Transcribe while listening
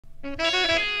Other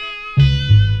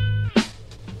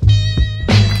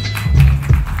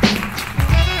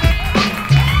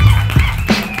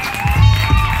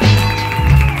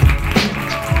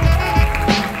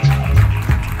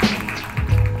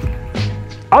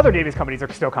database companies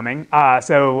are still coming.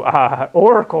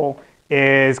 Oracle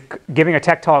is giving a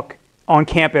tech talk on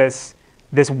campus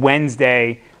this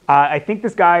Wednesday. I think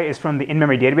this guy is from the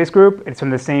in-memory database group. It's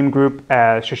from the same group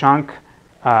as Shashank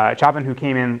Chavan, who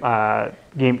came in,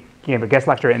 gave a guest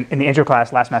lecture in the intro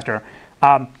class last semester.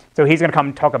 So he's going to come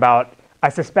and talk about, I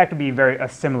suspect, to be a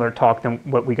similar talk than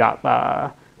what we got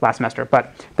last semester.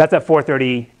 But that's at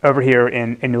 4:30 over here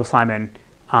in New Simon.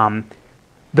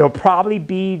 There'll probably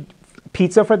be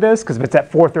pizza for this, because if it's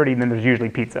at 4:30, then there's usually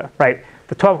pizza, right?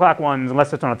 The 12 o'clock ones,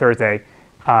 unless it's on a Thursday,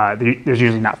 there's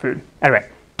usually not food. Anyway,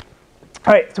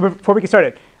 all right, so before we get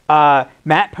started,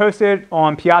 Matt posted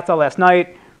on Piazza last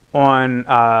night on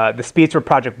the speeds for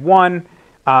Project 1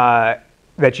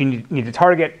 that you need to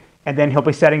target, and then he'll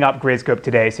be setting up Gradescope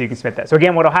today so you can submit that. So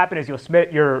again, what will happen is you'll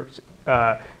submit your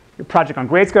project on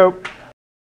Gradescope.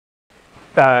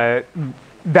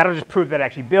 That'll just prove that it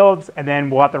actually builds, and then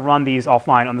we'll have to run these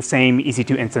offline on the same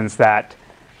EC2 instance that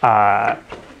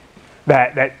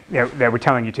we're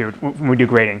telling you to when we do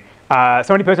grading.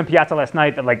 Somebody posted on Piazza last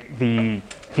night that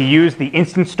if you use the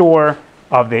instance store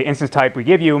of the instance type we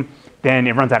give you, then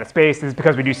it runs out of space. This is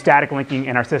because we do static linking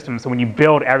in our system. So when you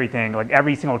build everything, like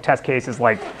every single test case is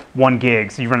like 1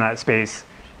 gig, so you run out of space.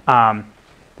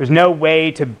 There's no way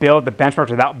to build the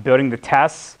benchmarks without building the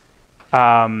tests.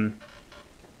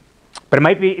 But it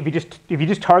might be if you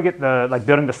just target the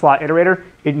building the slot iterator,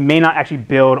 it may not actually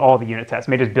build all the unit tests.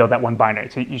 It may just build that one binary,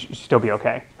 so you should still be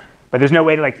okay. But there's no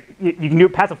way to you can do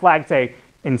pass a flag, say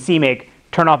in CMake,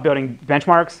 turn off building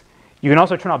benchmarks. You can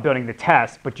also turn off building the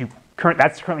tests, but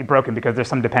that's currently broken because there's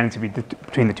some dependency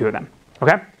between the two of them.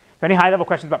 Okay. So any high-level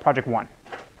questions about Project 1?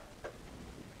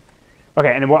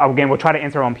 Okay, and then we'll try to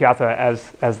answer on Piazza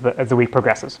as the week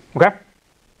progresses. Okay.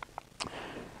 All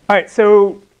right.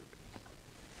 So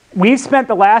we've spent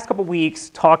the last couple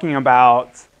weeks talking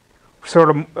about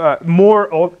sort of more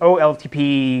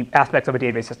OLTP aspects of a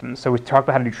database system. So we talked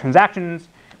about how to do transactions,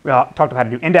 we talked about how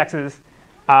to do indexes,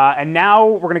 and now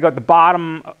we're going to go at the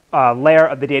bottom layer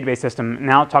of the database system, and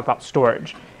now talk about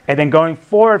storage. And then going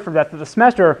forward for the rest of the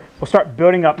semester, we'll start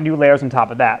building up new layers on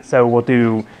top of that. So we'll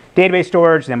do database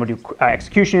storage, then we'll do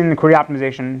execution, query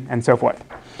optimization, and so forth.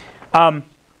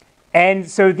 And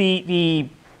so the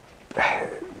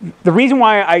reason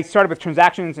why I started with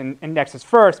transactions and indexes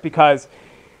first, because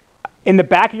in the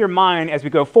back of your mind as we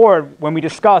go forward, when we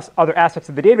discuss other aspects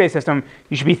of the database system,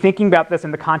 you should be thinking about this in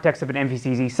the context of an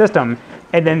MVCZ system,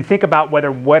 and then think about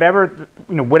whether whatever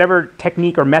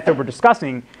technique or method we're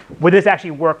discussing, would this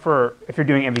actually work for if you're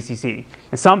doing MVCC?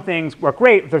 And some things work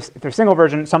great if they're single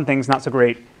version, some things not so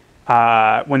great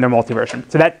when they're multi-version.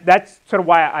 So that's sort of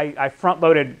why I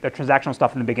front-loaded the transactional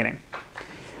stuff in the beginning.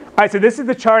 All right, so this is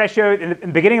the chart I showed in the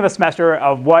beginning of the semester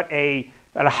of at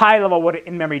a high level, what an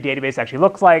in-memory database actually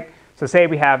looks like. So say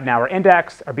we have now our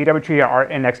index, our BW tree, our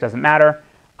index doesn't matter.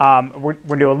 We're going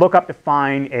to do a lookup to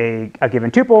find a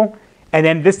given tuple, and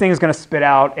then this thing is going to spit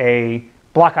out a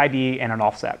block ID and an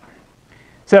offset.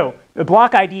 So the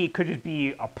block ID could just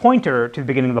be a pointer to the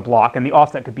beginning of the block, and the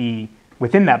offset could be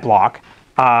within that block.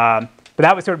 But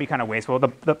that would sort of be kind of wasteful.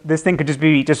 This thing could just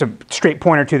be just a straight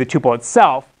pointer to the tuple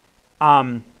itself.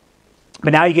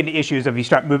 But now you get into issues if you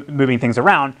start moving things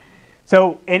around.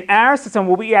 So in our system,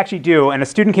 what we actually do, and a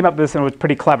student came up with this and it was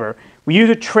pretty clever, we use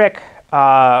a trick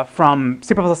from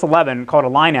C++11 called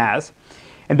align as.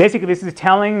 And basically this is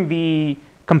telling the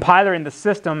compiler in the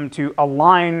system to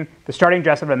align the starting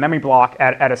address of a memory block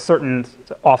at a certain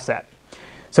offset.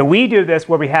 So we do this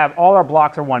where we have all our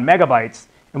blocks are 1 megabytes,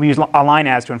 and we use align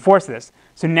as to enforce this.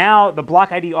 So now the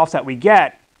block ID offset we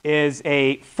get is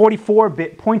a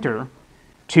 44-bit pointer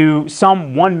to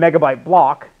some 1 megabyte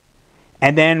block,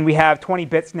 and then we have 20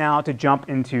 bits now to jump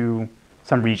into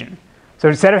some region. So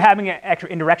instead of having an extra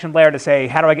indirection layer to say,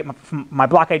 how do I get my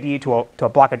block ID to a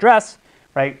block address,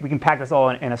 right? We can pack this all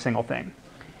in a single thing.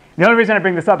 The only reason I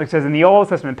bring this up is because in the old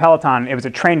system in Peloton, it was a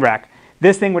train wreck.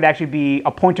 This thing would actually be a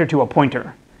pointer to a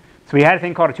pointer. So we had a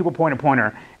thing called a tuple pointer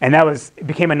pointer, and it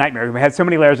became a nightmare. We had so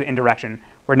many layers of indirection,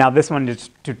 where now this one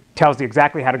just tells you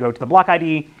exactly how to go to the block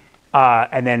ID, or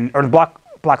the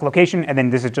block location, and then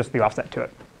this is just the offset to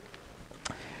it.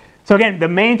 So again, the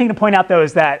main thing to point out though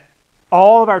is that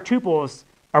all of our tuples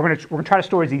we're going to try to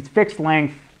store these fixed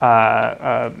length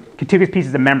contiguous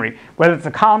pieces of memory. Whether it's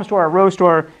a column store or a row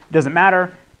store, it doesn't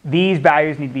matter. these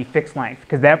values need to be fixed length,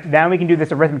 because then we can do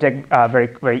this arithmetic very,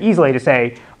 very easily to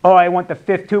say, oh, I want the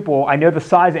 5th tuple. I know the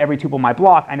size of every tuple in my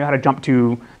block. I know how to jump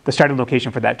to the starting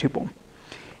location for that tuple.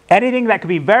 Anything that could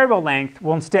be variable length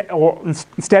will instead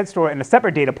store it in a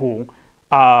separate data pool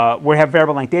where we have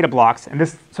variable length data blocks. And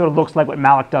this sort of looks like what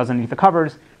malloc does underneath the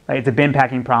covers. Right? It's a bin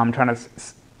packing problem trying to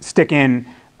stick in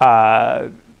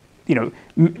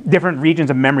different regions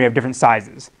of memory of different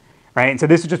sizes. Right? And so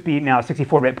this would just be now a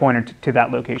 64-bit pointer to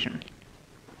that location.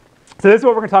 So this is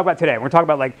what we're going to talk about today. We're going to talk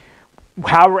about like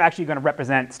how we're actually going to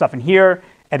represent stuff in here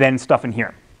and then stuff in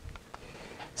here.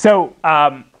 So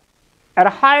at a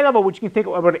high level, what you can think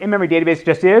of what an in-memory database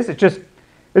just is, it's just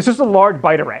a large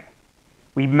byte array.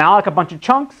 We malloc a bunch of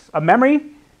chunks of memory,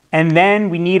 and then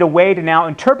we need a way to now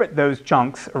interpret those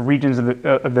chunks or regions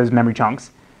of those memory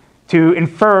chunks to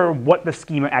infer what the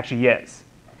schema actually is.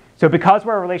 So because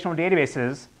we're relational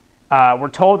databases, we're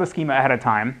told the schema ahead of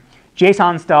time.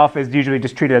 JSON stuff is usually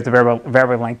just treated as a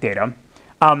variable length data.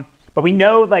 But we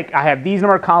know, like, I have these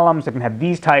number of columns, I can have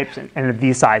these types, and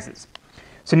these sizes.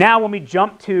 So now when we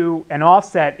jump to an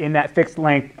offset in that fixed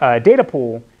length data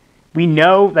pool, we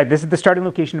know that this is the starting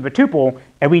location of a tuple,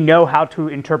 and we know how to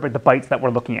interpret the bytes that we're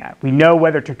looking at. We know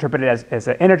whether to interpret it as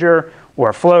an integer or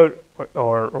a float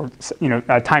or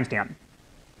a timestamp.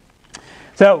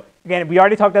 So again, we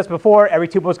already talked about this before. Every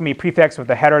tuple is going to be prefixed with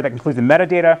a header that includes the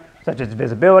metadata, such as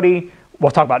visibility.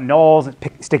 We'll talk about nulls,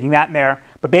 sticking that in there.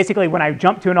 But basically, when I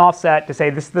jump to an offset to say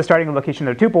this is the starting location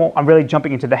of the tuple, I'm really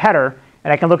jumping into the header,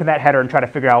 and I can look at that header and try to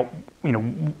figure out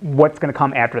what's going to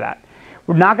come after that.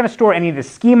 We're not going to store any of the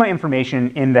schema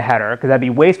information in the header, because that'd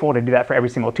be wasteful to do that for every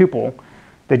single tuple.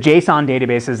 The JSON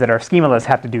databases that are schemaless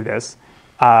have to do this.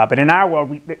 But in our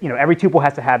world, every tuple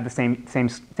has to have the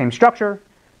same structure,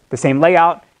 the same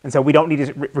layout, and so we don't need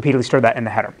to repeatedly store that in the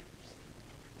header.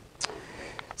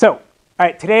 So, all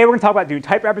right, today we're going to talk about doing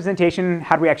type representation.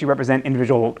 How do we actually represent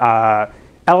individual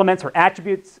elements or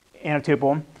attributes in a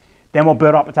tuple? Then we'll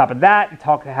build up on top of that and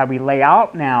talk about how we lay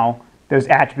out now those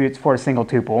attributes for a single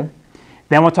tuple.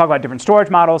 Then we'll talk about different storage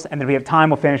models, and then if we have time,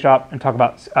 we'll finish up and talk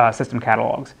about system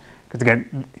catalogs. Because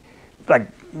again, like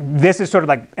this is sort of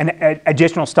like an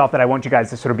additional stuff that I want you guys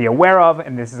to sort of be aware of,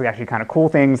 and this is actually kind of cool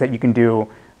things that you can do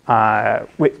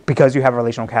because you have a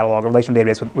relational catalog, a relational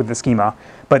database with the schema.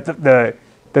 But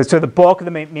the bulk of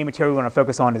the main material we want to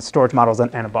focus on is storage models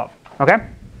and above. Okay.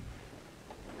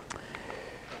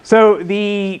 So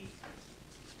this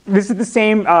is the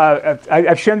same.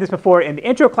 I've shown this before in the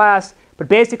intro class. But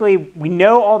basically, we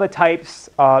know all the types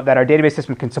that our database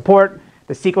system can support.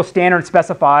 The SQL standard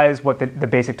specifies what the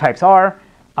basic types are.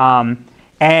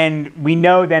 And we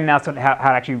know then now how to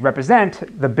actually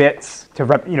represent the bits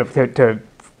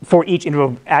for each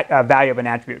individual value of an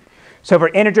attribute. So for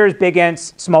integers, big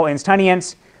ints, small ints, tiny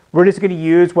ints, we're just going to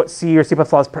use what C or C++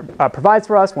 provides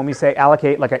for us when we say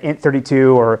allocate like an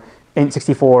int32 or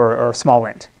int64 or a small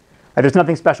int. There's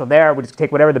nothing special there. We just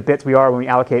take whatever the bits we are when we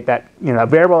allocate that, a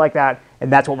variable like that,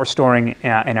 and that's what we're storing in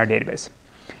our database.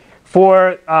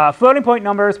 For floating point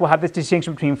numbers, we'll have this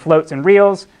distinction between floats and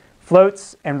reals.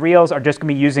 Floats and reals are just going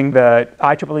to be using the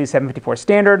IEEE 754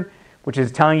 standard, which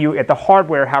is telling you at the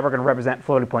hardware how we're going to represent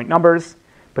floating point numbers.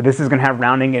 But this is going to have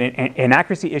rounding and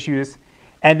inaccuracy issues.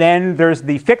 And then there's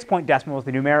the fixed point decimals,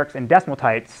 the numerics and decimal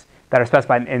types that are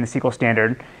specified in the SQL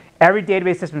standard. Every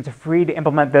database system is free to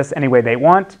implement this any way they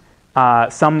want.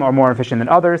 Some are more efficient than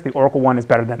others. The Oracle one is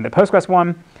better than the Postgres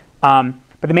one.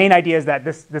 But the main idea is that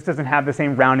this doesn't have the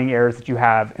same rounding errors that you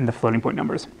have in the floating point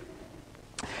numbers.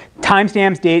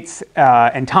 Timestamps, dates,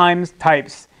 and times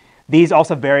types, these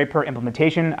also vary per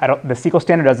implementation. The SQL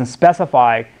standard doesn't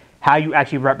specify how you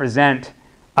actually represent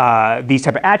these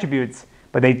type of attributes,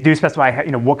 but they do specify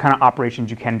what kind of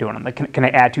operations you can do on them. Like can I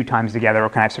add 2 times together, or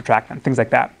can I subtract them? Things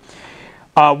like that.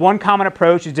 One common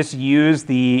approach is just to use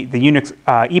the Unix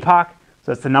epoch.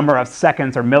 So it's the number of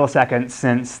seconds or milliseconds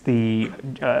since the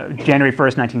January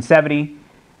 1st, 1970.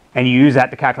 And you use that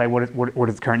to calculate what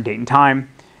is the current date and time.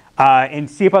 In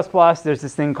C++, there's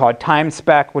this thing called time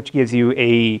spec, which gives you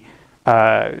a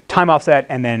time offset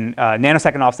and then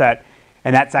nanosecond offset.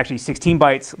 And that's actually 16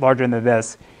 bytes larger than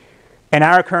this. In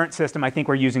our current system, I think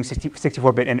we're using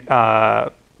 64-bit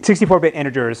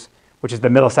integers, which is the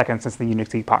millisecond since the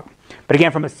Unix epoch. But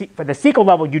again, for the SQL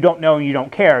level, you don't know and you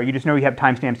don't care. You just know you have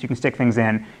timestamps. You can stick things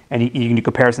in, and you can do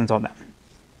comparisons on them.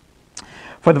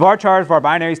 For the varchars, var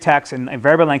binaries, text, and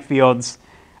variable length fields,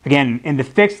 again, in the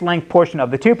fixed length portion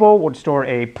of the tuple, we'll store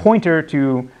a pointer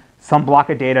to some block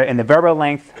of data in the variable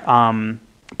length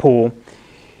pool.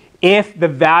 If the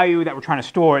value that we're trying to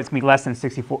store is going to be less than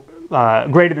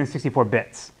greater than 64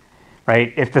 bits,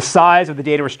 right? If the size of the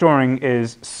data we're storing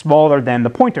is smaller than the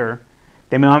pointer,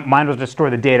 they might as well just store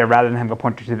the data rather than having a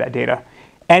pointer to that data.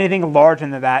 Anything larger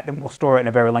than that, then we'll store it in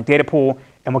a very linked data pool,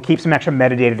 and we'll keep some extra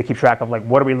metadata to keep track of like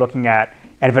what are we looking at,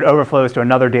 and if it overflows to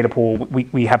another data pool,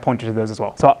 we have pointers to those as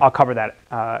well. So I'll cover that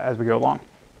as we go along.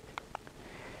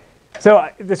 So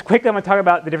just quickly, I'm going to talk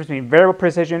about the difference between variable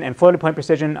precision and floating point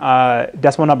precision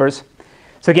decimal numbers.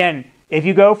 So again, if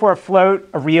you go for a float,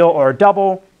 a real, or a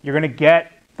double, you're going to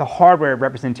get the hardware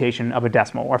representation of a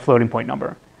decimal or floating point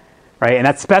number, right? And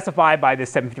that's specified by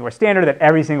this 754 standard that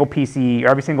every single PC or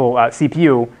every single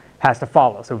CPU has to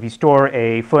follow. So if you store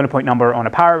a floating point number on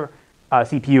a power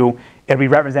CPU, it'll be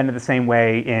represented the same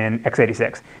way in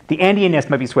x86. The endianness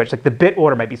might be switched, like the bit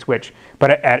order might be switched,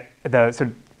 but at the sort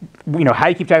of, how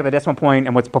you keep track of the decimal point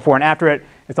and what's before and after it,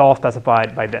 it's all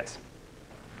specified by this.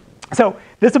 So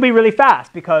this will be really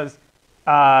fast because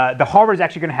the hardware is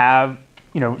actually going to have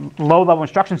low-level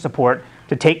instruction support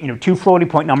to take two floating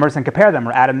point numbers and compare them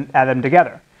or add them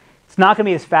together. It's not going to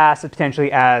be as fast as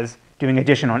potentially as doing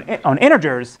addition on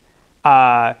integers,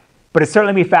 but it's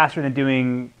certainly be faster than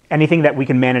doing anything that we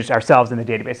can manage ourselves in the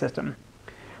database system.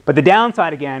 But the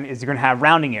downside again is you're going to have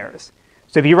rounding errors.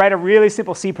 So if you write a really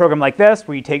simple C program like this,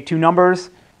 where you take two numbers,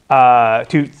 two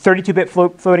 32-bit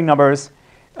floating numbers,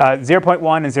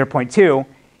 0.1 and 0.2,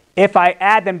 if I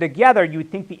add them together, you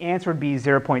would think the answer would be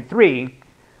 0.3.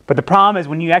 But the problem is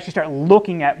when you actually start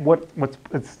looking at what's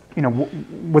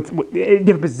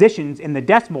different positions in the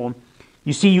decimal,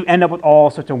 you see you end up with all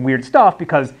sorts of weird stuff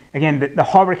because, again, the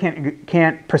hardware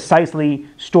can't precisely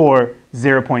store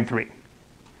 0.3.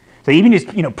 So even just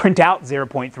print out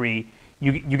 0.3,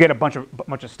 you get a bunch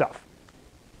of stuff.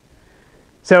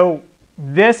 So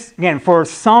this, again, for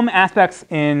some aspects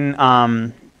in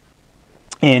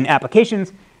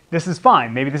applications, this is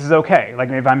fine. Maybe this is okay. Like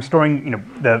if I'm storing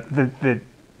the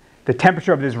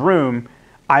temperature of this room,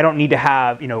 I don't need to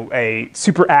have a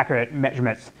super accurate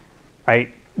measurements,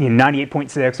 right?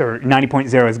 98.6 or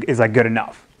 90.0 is like good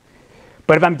enough.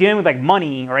 But if I'm dealing with like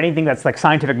money or anything that's like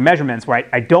scientific measurements where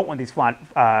I don't want these flat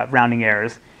rounding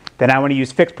errors, then I want to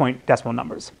use fixed point decimal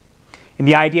numbers. And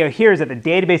the idea here is that the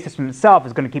database system itself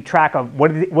is going to keep track of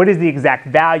what is the exact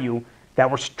value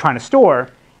that we're trying to store,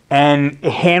 and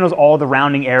it handles all the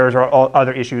rounding errors or all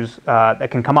other issues that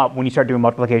can come up when you start doing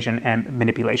multiplication and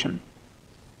manipulation.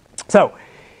 So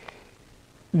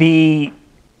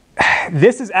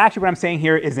this is actually what I'm saying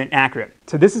here isn't accurate.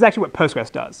 So this is actually what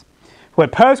Postgres does.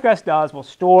 What Postgres does will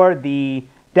store the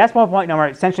decimal point number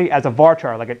essentially as a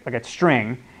varchar, like a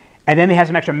string, and then they have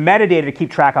some extra metadata to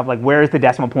keep track of, like where is the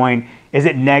decimal point, is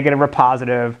it negative or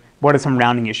positive, what are some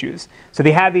rounding issues. So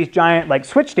they have these giant like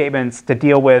switch statements to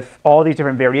deal with all these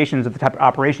different variations of the type of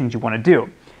operations you want to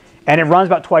do. And it runs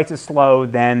about twice as slow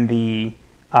than the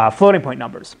floating point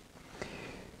numbers.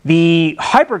 The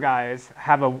hyper guys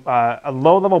have a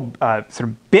low-level sort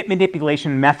of bit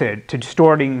manipulation method to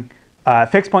storing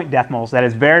fixed point decimals that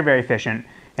is very, very efficient,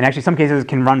 and actually in some cases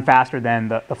can run faster than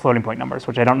the floating point numbers,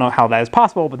 which I don't know how that is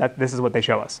possible, but this is what they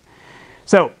show us.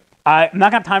 So I'm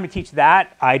not going to have time to teach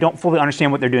that. I don't fully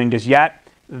understand what they're doing just yet.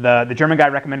 The German guy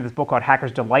recommended this book called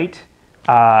Hacker's Delight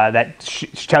that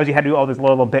tells you how to do all this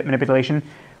low-level bit manipulation.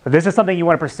 If this is something you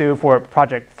want to pursue for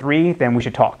Project 3, then we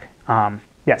should talk.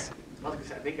 Yes? I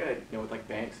think with like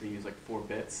banks, they use like 4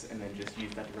 bits and then just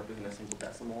use that to represent a single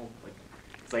decimal. Like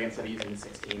it's like instead of using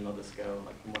 16, they'll just go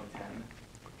like 1 to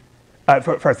 10.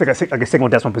 For like a single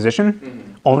decimal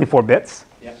position, only 4 bits.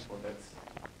 Yeah, 4 bits.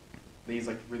 They use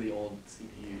like really old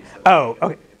CPUs. So oh,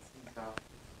 okay.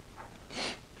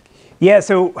 Yeah,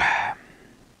 so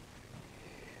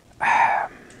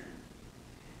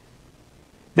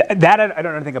that I don't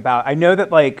know anything about. I know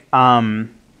that like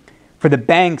for the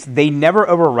banks, they never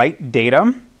overwrite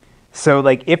data. So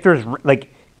like if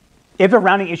a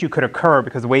rounding issue could occur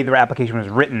because the way their application was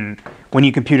written when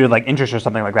you computed like interest or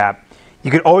something like that, you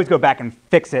could always go back and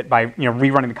fix it by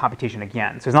rerunning the computation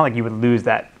again. So it's not like you would lose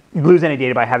any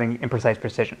data by having imprecise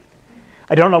precision.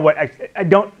 I don't know what I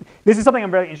don't. This is something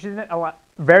I'm very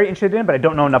interested in, but I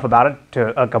don't know enough about it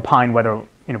to opine whether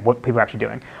what people are actually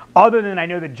doing. Other than I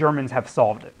know that Germans have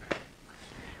solved it,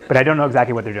 but I don't know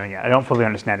exactly what they're doing yet. I don't fully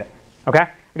understand it. Okay.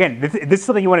 Again, this is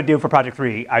something you want to do for Project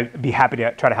 3. I'd be happy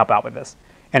to try to help out with this,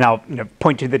 and I'll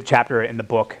point to the chapter in the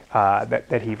book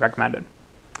that he recommended.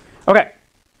 Okay.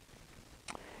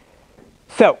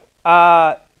 So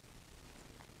as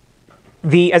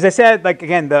I said, like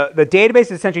again, the database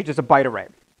is essentially just a byte array.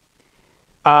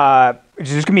 It's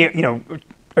just going to be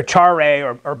a char array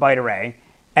or byte array,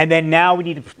 and then now we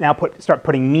need to start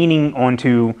putting meaning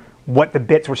onto what the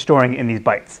bits we're storing in these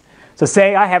bytes. So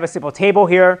say I have a simple table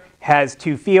here, has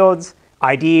 2 fields,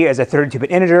 ID is a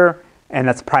 32-bit integer, and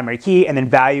that's the primary key, and then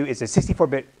value is a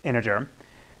 64-bit integer.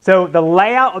 So the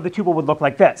layout of the tuple would look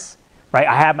like this, right?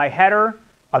 I have my header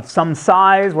of some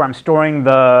size where I'm storing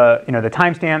the, the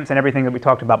timestamps and everything that we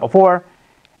talked about before.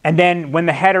 And then when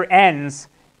the header ends,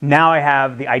 now I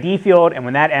have the ID field, and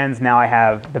when that ends, now I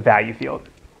have the value field,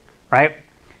 right?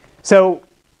 So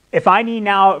if I need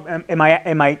now in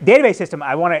my database system,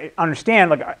 I want to understand,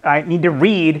 like I need to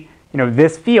read,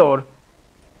 this field,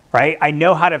 right? I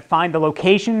know how to find the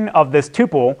location of this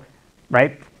tuple,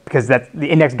 right? Because the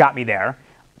index got me there.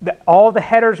 All the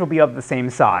headers will be of the same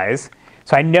size,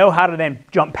 so I know how to then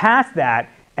jump past that.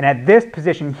 And at this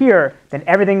position here, then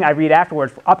everything I read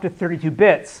afterwards for up to 32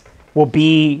 bits will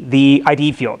be the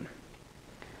ID field.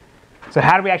 So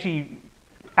how do we actually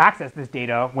access this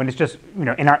data when it's just,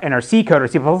 in our C code or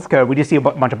C++ code, we just see a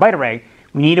bunch of byte array?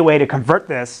 We need a way to convert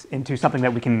this into something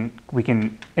that we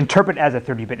can interpret as a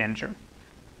 30-bit integer.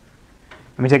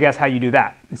 Let me take a guess how you do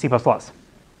that in C++.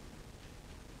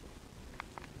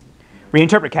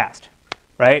 Reinterpret cast,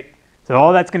 right? So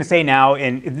all that's going to say now,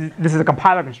 this is a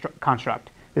compiler construct.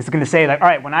 This is going to say, like, all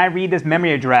right, when I read this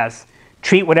memory address,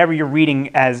 treat whatever you're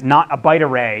reading as not a byte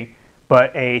array,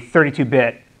 but a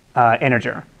 32-bit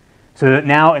integer. So that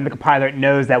now in the compiler, it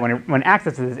knows that when it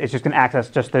accesses, it's just going to access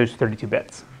just those 32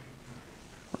 bits,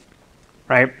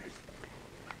 right?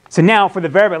 So now for the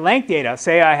variable length data,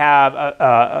 say I have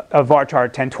a varchar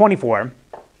 1024.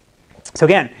 So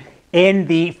again, in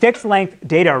the fixed length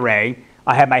data array,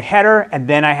 I have my header, and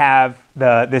then I have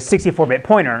the 64-bit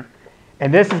pointer.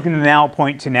 And this is going to now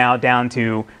point to down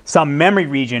to some memory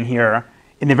region here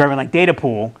in the variable length data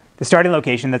pool, the starting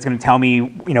location that's going to tell me,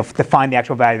 to find the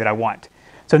actual value that I want.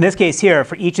 So in this case here,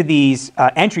 for each of these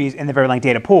entries in the variable length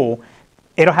data pool,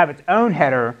 it'll have its own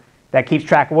header that keeps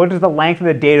track of what is the length of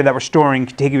the data that we're storing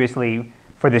contiguously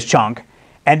for this chunk.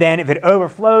 And then if it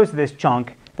overflows this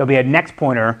chunk, there'll be a next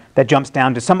pointer that jumps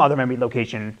down to some other memory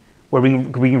location where we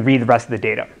can read the rest of the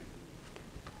data,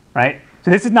 right? So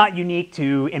this is not unique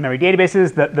to in-memory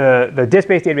databases. The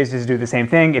disk-based databases do the same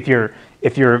thing. If your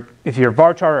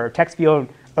varchar or text field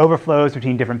overflows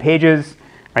between different pages,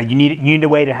 right, you need a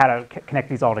way to how to connect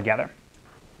these all together.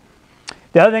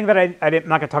 The other thing that I'm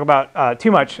not going to talk about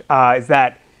too much is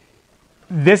that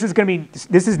this is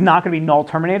not going to be null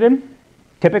terminated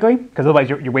typically, because otherwise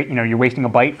you're wasting a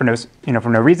byte for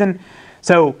no reason.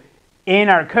 So in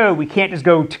our code, we can't just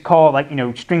go to call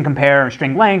string compare or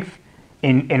string length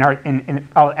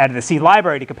out of the C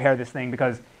library to compare this thing,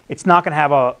 because it's not going to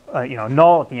have a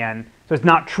null at the end, so it's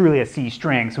not truly a C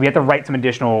string. So we have to write some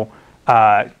additional. We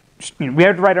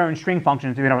have to write our own string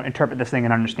functions to be able to interpret this thing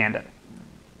and understand it.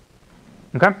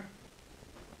 Okay.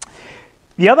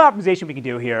 The other optimization we can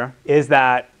do here is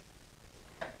that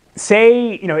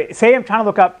say I'm trying to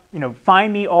look up,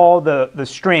 find me all the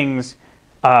strings,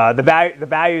 the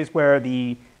values where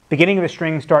the beginning of the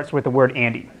string starts with the word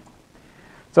Andy.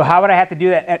 So how would I have to do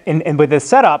that? And with this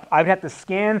setup, I would have to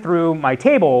scan through my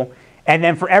table, and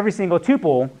then for every single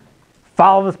tuple,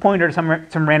 follow this pointer to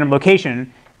some random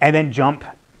location, and then jump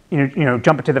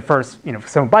it to the first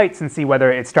some bytes and see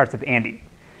whether it starts with Andy.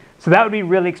 So that would be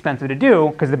really expensive to do,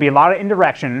 because there'd be a lot of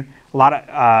indirection, a lot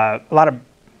of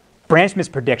branch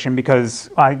misprediction, because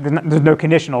there's no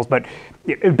conditionals. But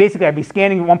basically, I'd be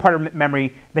scanning one part of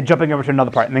memory, then jumping over to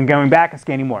another part, and then going back and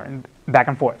scanning more, and back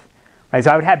and forth. Right, so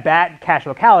I would have bad cache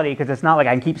locality, because it's not like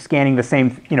I can keep scanning the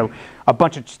same, a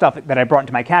bunch of stuff that I brought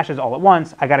into my caches all at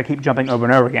once. I got to keep jumping over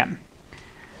and over again.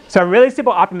 So a really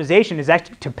simple optimization is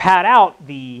actually to pad out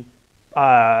the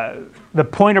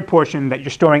pointer portion that you're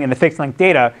storing in the fixed length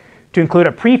data to include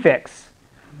a prefix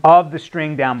of the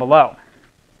string down below.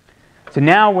 So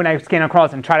now when I scan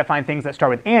across and try to find things that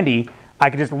start with Andy, I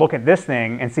can just look at this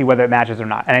thing and see whether it matches or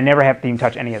not. And I never have to even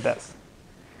touch any of this.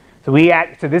 So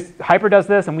this Hyper does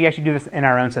this, and we actually do this in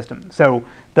our own system. So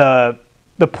the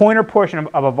pointer portion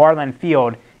of a varlen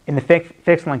field in the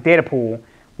fixed length data pool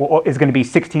is going to be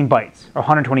 16 bytes, or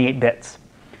 128 bits.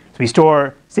 So we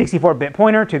store 64-bit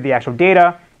pointer to the actual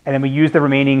data, and then we use the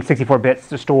remaining 64 bits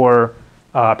to store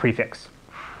prefix.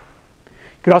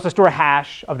 You could also store a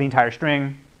hash of the entire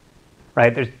string,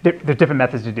 right? There's different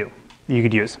methods that you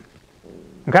could use.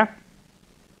 Okay.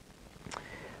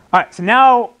 All right. So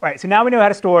now we know how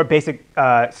to store basic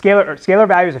scalar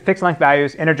values, or fixed length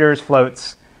values, integers,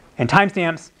 floats, and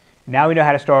timestamps. Now we know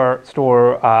how to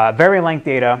store variable length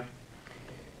data.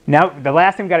 Now the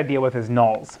last thing we've got to deal with is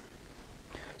nulls.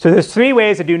 So there's three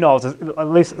ways to do nulls, at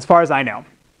least as far as I know.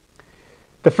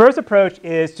 The first approach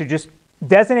is to just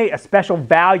designate a special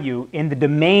value in the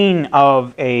domain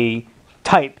of a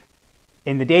type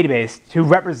in the database to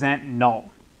represent null.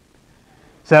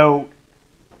 So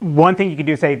one thing you could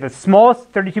do is say the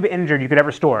smallest 32-bit integer you could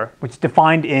ever store, which is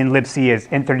defined in libc as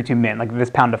int32min, like this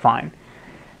pound define.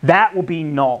 that will be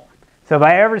null. So if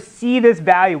I ever see this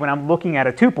value when I'm looking at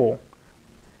a tuple,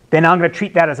 then I'm going to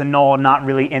treat that as a null, not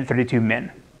really int32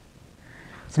 min.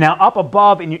 So now up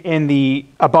above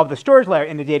above the storage layer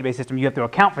in the database system, you have to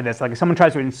account for this. Like if someone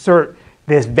tries to insert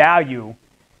this value,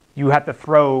 you have to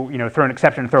throw an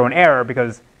exception, throw an error,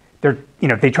 because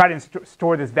if they try to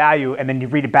store this value and then you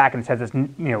read it back and it says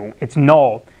it's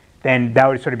null, then that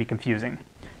would sort of be confusing.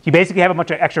 You basically have a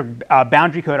bunch of extra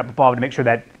boundary code up above to make sure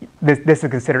that this is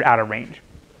considered out of range.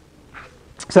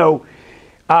 So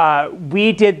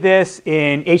we did this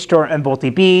in HStore and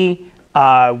VoltDB.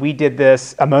 We did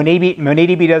this,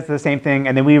 MonadDB does the same thing,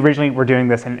 and then we originally were doing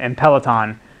this in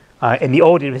Peloton in the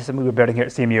old database system we were building here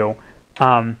at CMU.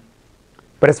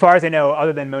 But as far as I know,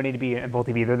 other than MonadDB and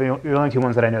VoltDB, they're the only two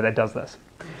ones that I know that does this.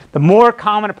 The more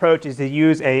common approach is to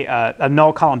use a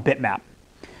null column bitmap.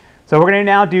 So what we're going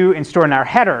to now do and store in our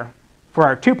header for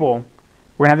our tuple,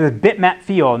 we're going to have this bitmap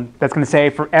field that's going to say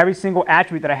for every single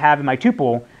attribute that I have in my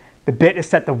tuple, the bit is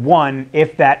set to 1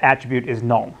 if that attribute is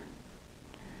null.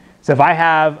 So if I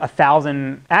have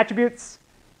 1,000 attributes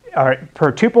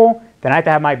per tuple, then I have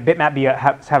to have my bitmap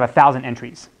have 1,000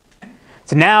 entries.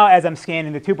 So now as I'm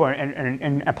scanning the tuple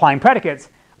and applying predicates,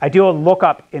 I do a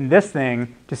lookup in this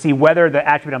thing to see whether the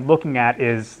attribute I'm looking at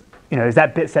is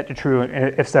that bit set to true,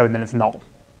 and if so, then it's null.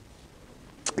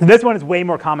 So this one is way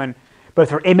more common both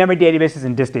for in-memory databases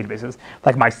and disk databases,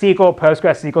 like MySQL,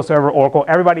 Postgres, SQL Server, Oracle.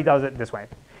 Everybody does it this way. And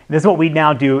this is what we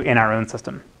now do in our own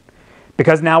system.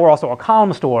 Because now we're also a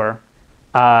column store,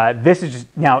 this is just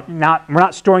we're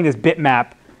not storing this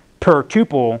bitmap per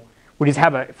tuple. We just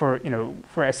have for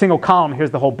a single column,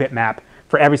 here's the whole bitmap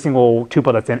for every single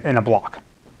tuple that's in a block.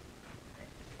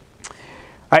 All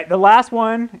right, the last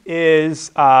one is,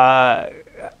 I'll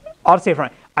just say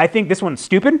front. I think this one's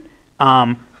stupid.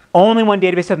 Only one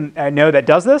database system I know that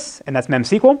does this, and that's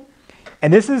MemSQL.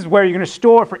 And this is where you're going to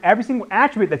store for every single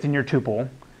attribute that's in your tuple,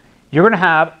 you're going to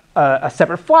have a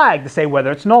separate flag to say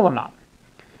whether it's null or not.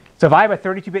 So if I have a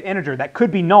 32-bit integer that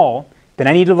could be null, then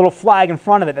I need a little flag in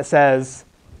front of it that says,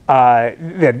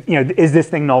 is this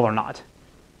thing null or not?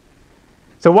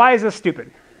 So why is this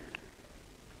stupid?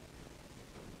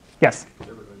 Yes? It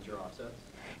ruins your offsets.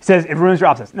 It says it ruins your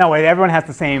offsets. No, wait, everyone has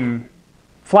the same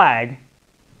flag,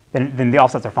 then the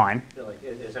offsets are fine. So like,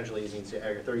 essentially, it means your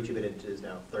 32-bit is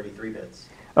now 33 bits.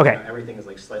 Okay. Everything is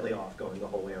like slightly off going the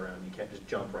whole way around. You can't just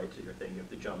jump right to your thing. You have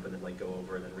to jump and then like go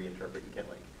over and then reinterpret. You can't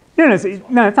like. No,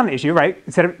 it's not an issue, right?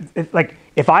 Instead of like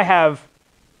if I have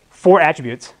 4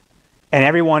 attributes and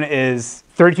everyone is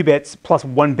 32 bits plus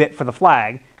 1 bit for the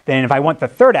flag, then if I want the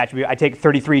third attribute, I take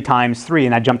 33 times 3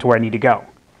 and I jump to where I need to go.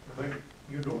 But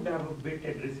you don't have a bit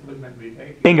addressable memory,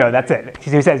 right? Bingo, that's it.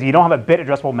 He says you don't have a bit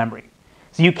addressable memory.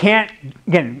 So you can't,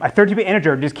 again, a 32-bit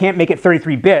integer just can't make it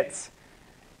 33 bits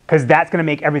because that's going to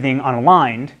make everything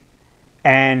unaligned,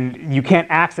 and you can't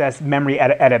access memory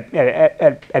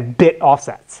at bit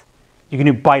offsets. You can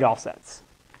do byte offsets.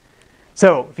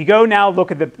 So if you go now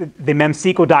look at the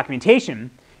MemSQL documentation,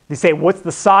 they say what's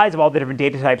the size of all the different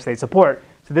data types they support.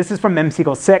 So this is from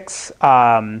MemSQL 6.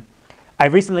 I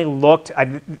recently looked.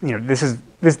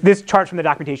 This chart from the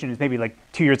documentation is maybe like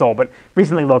 2 years old, but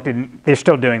recently looked and they're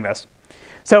still doing this.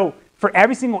 So for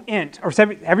every single int or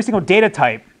every single data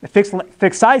type, a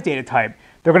fixed size data type,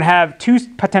 they're going to have 2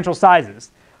 potential sizes.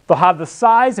 They'll have the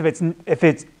size if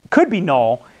it could be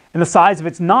null and the size if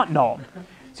it's not null.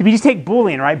 So if you just take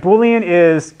Boolean, right? Boolean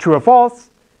is true or false.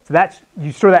 So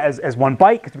you store that as 1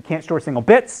 byte because we can't store single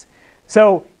bits.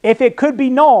 So if it could be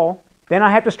null, then I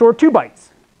have to store 2 bytes,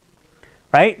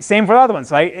 right? Same for the other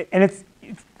ones, right? And it's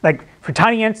like for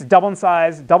tiny ints,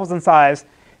 doubles in size.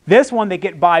 This one they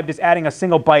get by just adding a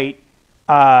single byte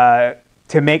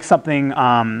to make something.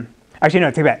 Actually, no,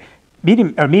 take that.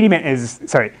 Medium bit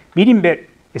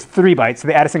is 3 bytes, so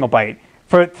they add a single byte.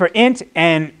 For int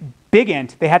and big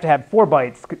int, they have to have 4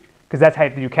 bytes because that's how you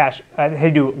have to do how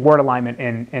you do word alignment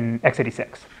in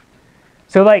x86.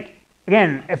 So like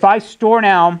again, if I store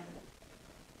now,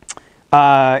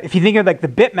 if you think of like the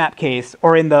bitmap case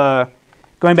or in the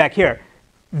going back here.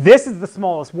 This is the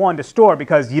smallest one to store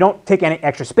because you don't take any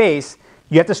extra space.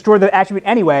 You have to store the attribute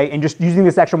anyway, and just using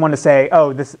this extra one to say,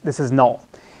 oh, this is null.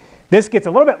 This gets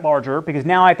a little bit larger because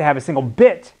now I have to have a single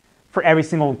bit for every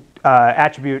single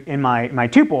attribute in my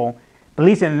tuple. But at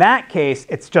least in that case,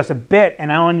 it's just a bit,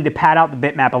 and I only need to pad out the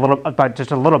bitmap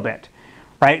just a little bit,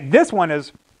 right? This one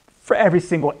is for every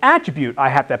single attribute I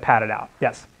have to pad it out.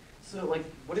 Yes. So like,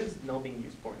 what is null being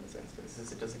used for in this instance?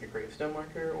 Is it just like a gravestone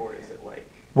marker, or is it like?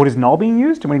 What is null being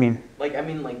used? What do you mean? Like, I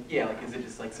mean, like, yeah, like, is it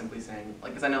just like simply saying,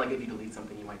 like, because I know, like, if you delete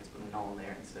something, you might just put a null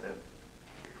there instead of.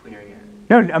 clearing it.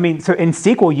 No, I mean, so in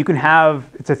SQL, you can have,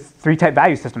 it's a 3-type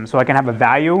value system. So I can have a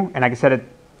value, and I can set it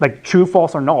like true,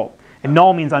 false, or null. And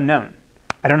null means unknown.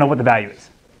 I don't know what the value is.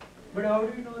 But how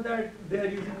do you know that they are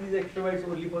using these extra bytes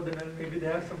only for the null? Maybe they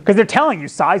have some. Because they're telling you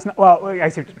size, well, I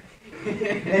see.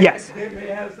 Yes. They may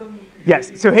have some.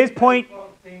 Yes, so his point.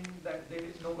 Thing that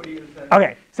nobody else has.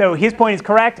 Okay, so his point is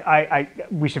correct.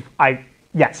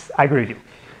 Yes, I agree with you.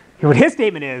 What his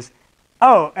statement is,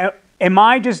 oh, am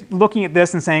I just looking at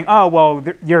this and saying, oh, well,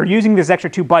 you're using this extra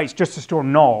 2 bytes just to store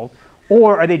null,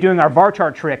 or are they doing our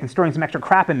varchar trick and storing some extra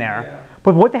crap in there? Yeah.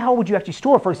 But what the hell would you actually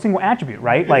store for a single attribute,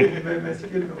 right? Like,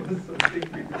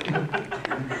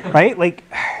 right? Like,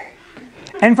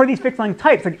 and for these fixed length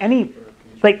types,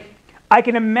 like I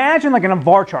can imagine like in a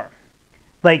varchar,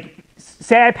 like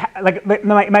say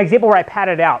my example where I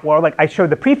padded out, where like I showed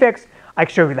the prefix, I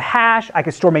could show you the hash, I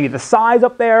could store maybe the size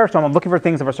up there, so I'm looking for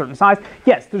things of a certain size.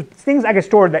 Yes, there's things I could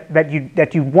store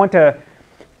that you want to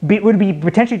would be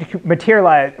potentially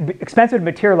expensive to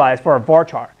materialize for a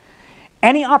varchar.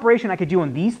 Any operation I could do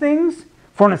on these things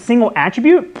for a single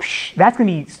attribute, that's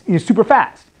going to be super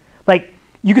fast. Like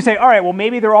you could say, all right, well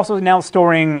maybe they're also now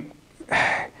storing.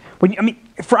 But I mean,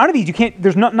 for out of these, you can't.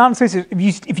 There's not necessarily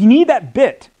if you need that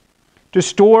bit to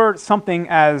store something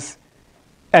as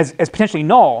potentially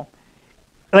null.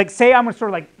 Like say I'm going to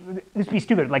store like this would be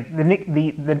stupid, like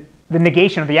the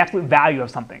negation of the absolute value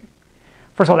of something.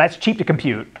 First of all, that's cheap to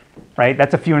compute, right?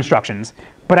 That's a few instructions.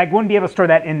 But I wouldn't be able to store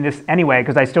that in this anyway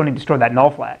because I still need to store that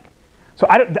null flag. So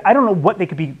I don't know what they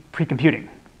could be pre-computing.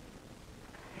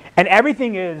 And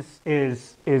everything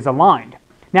is aligned.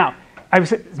 Now,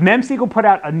 MemSQL put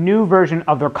out a new version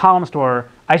of their column store.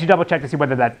 I should double check to see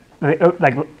whether that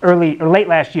like early or late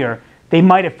last year they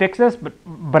might have fixed this,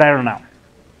 but I don't know.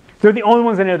 They're the only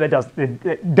ones I know that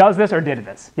does this or did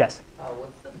this. Yes.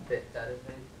 What's the bit data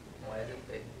type? Why is it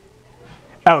big?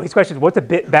 Oh, his question is, what's a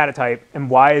bit data type and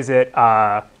why is it 8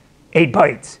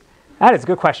 bytes? That is a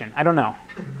good question. I don't know.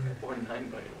 Or 9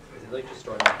 bytes. Is it like just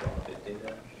storing raw bit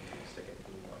data? Stick it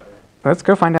in water? Let's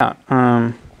go find out.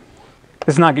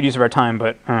 This is not a good use of our time,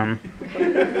 but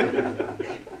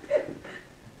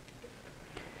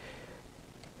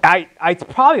it's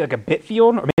probably like a bit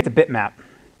field, or maybe it's a bitmap.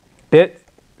 Bit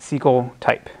SQL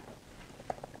type.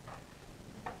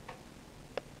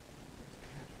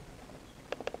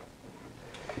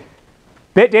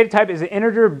 Bit data type is an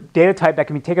integer data type that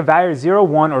can take a value of 0,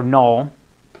 1, or null.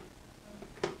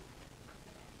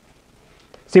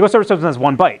 SQL Server System has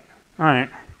 1 byte. All right.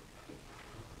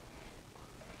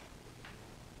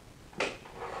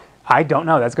 I don't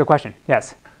know. That's a good question.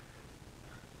 Yes.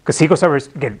 Because SQL servers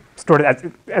get stored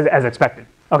as expected.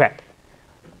 OK.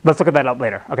 Let's look at that up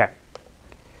later. OK.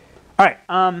 All right.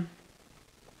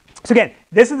 So again,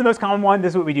 this is the most common one.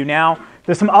 This is what we do now.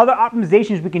 There's some other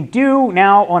optimizations we can do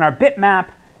now on our bitmap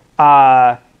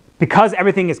because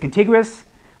everything is contiguous.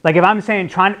 Like if I'm saying,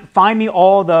 find me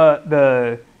all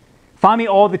the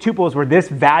tuples where this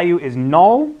value is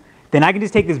null, then I can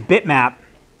just take this bitmap.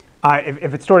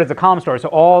 If it's stored as a column store,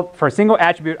 so for a single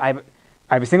attribute, I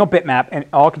have a single bitmap and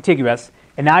all contiguous,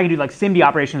 and now I can do like SIMD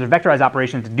operations or vectorized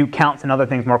operations to do counts and other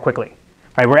things more quickly,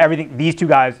 right? Where these two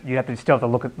guys, you still have to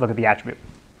look at the attribute.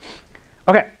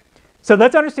 Okay, so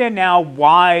let's understand now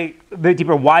why they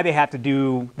have to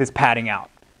do this padding out,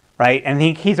 right? And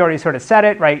he's already sort of said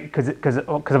it, right? Because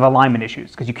of alignment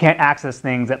issues, because you can't access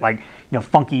things at like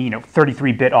funky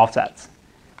 33-bit offsets,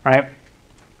 right?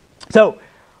 So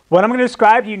what I'm going to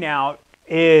describe to you now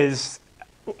is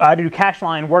to do cache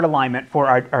line word alignment for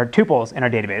our tuples in our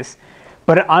database.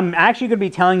 But I'm actually going to be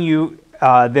telling you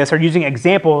this or using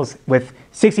examples with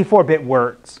 64-bit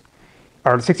words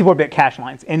or 64-bit cache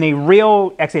lines. In a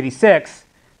real x86,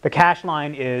 the cache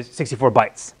line is 64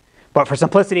 bytes. But for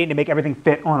simplicity and to make everything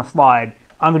fit on a slide,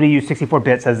 I'm going to use 64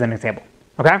 bits as an example.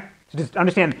 Okay? So just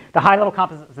understand the high-level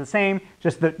composite is the same,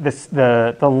 just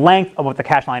the length of what the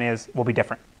cache line is will be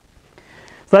different.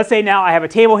 So let's say now I have a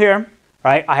table here,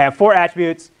 right? I have 4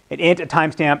 attributes, an int, a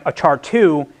timestamp, a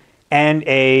char2, and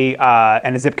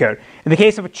a zip code. In the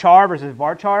case of a char versus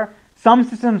varchar, some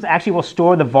systems actually will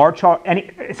store the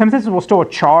varchar. Some systems will store a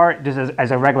char just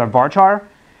as a regular varchar,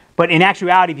 but in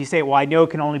actuality, if you say, well, I know it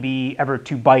can only be ever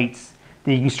 2 bytes,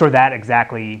 then you can store that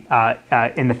exactly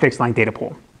in the fixed length data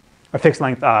pool, or fixed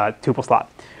length tuple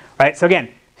slot. Right? So again,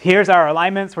 here's our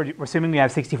alignments. We're assuming we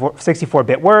have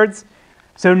 64-bit words.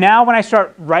 So now when I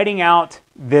start writing out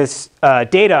this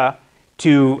data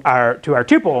to our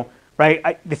tuple,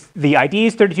 right, the ID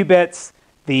is 32 bits,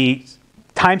 the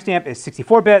timestamp is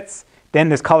 64 bits, then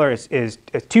this color is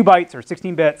 2 bytes or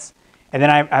 16 bits, and then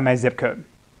I have my zip code,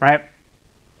 right?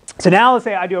 So now let's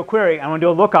say I do a query. I want to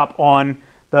do a lookup on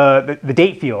the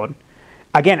date field,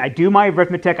 again, I do my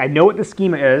arithmetic. I know what the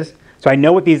schema is. So I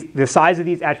know what the size of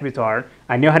these attributes are.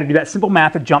 I know how to do that simple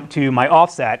math to jump to my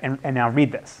offset and now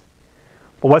read this.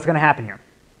 But what's going to happen here?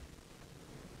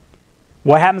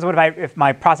 What happens if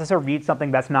my processor reads something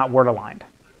that's not word aligned?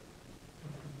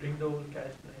 Bring the whole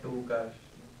cache line.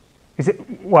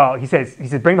 He says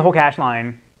bring the whole cache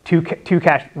line, two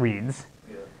cache reads.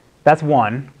 Yeah. That's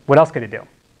one. What else could it do?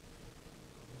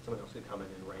 Someone else could come in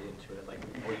and write into it, like,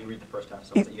 or you read the first half,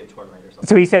 so that you get torn right or something.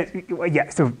 So he says,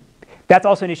 yeah, so that's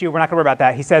also an issue. We're not going to worry about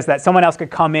that. He says that someone else could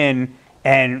come in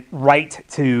and write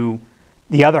to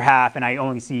the other half, and I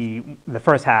only see the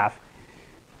first half.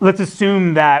 Let's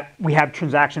assume that we have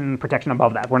transaction protection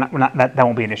above that. That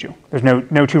won't be an issue. There's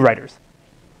no two writers.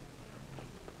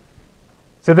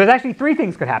 So there's actually three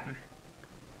things could happen.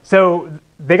 So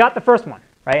they got the first one,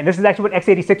 right? And this is actually what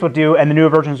x86 will do, and the newer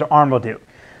versions of ARM will do.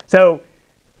 So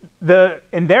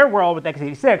in their world with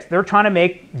x86, they're trying to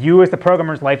make you as the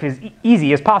programmer's life as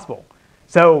easy as possible.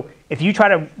 So if you try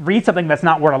to read something that's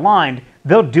not word aligned,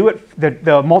 they'll do it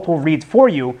the multiple reads for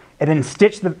you, and then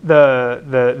stitch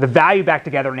the value back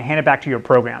together and hand it back to your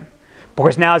program. Of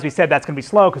course, now, as we said, that's going to be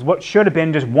slow because what should have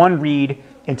been just one read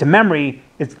into memory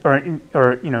or into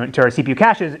our CPU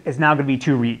caches is now going to be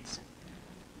two reads,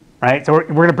 right? So we're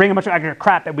going to bring a bunch of extra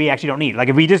crap that we actually don't need. Like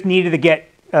if we just needed to get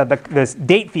this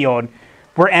date field,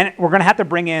 we're going to have to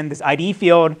bring in this ID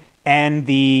field and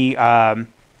the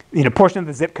portion of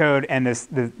the zip code and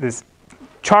this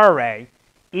char array,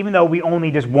 even though we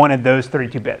only just wanted those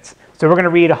 32 bits. So we're going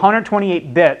to read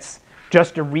 128 bits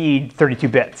just to read 32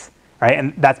 bits, right?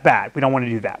 And that's bad. We don't want to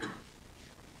do that.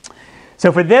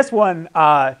 So for this one,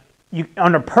 under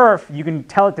perf, you can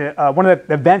tell it to, one of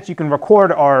the events you can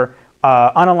record are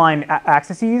unaligned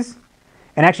axes.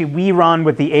 And actually, we run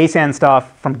with the ASAN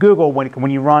stuff from Google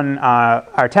when you run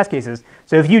our test cases.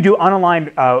 So if you do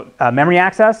unaligned memory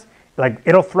access, like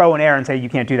it'll throw an error and say you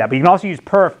can't do that. But you can also use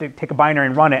perf to take a binary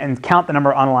and run it and count the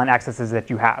number of unaligned accesses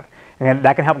that you have. And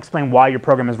that can help explain why your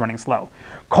program is running slow.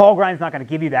 Call grind is not going to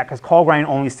give you that because call grind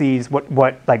only sees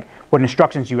what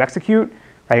instructions you execute,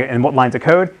 right, and what lines of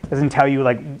code. It doesn't tell you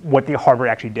like what the hardware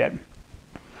actually did.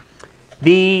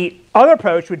 The other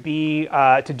approach would be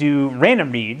to do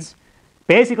random reads.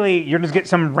 Basically, you're just get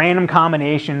some random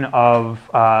combination of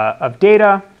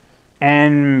data,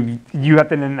 and you have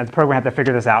to then, as a program, have to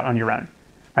figure this out on your own.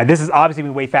 Right, this is obviously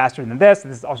way faster than this.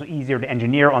 This is also easier to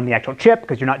engineer on the actual chip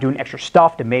because you're not doing extra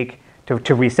stuff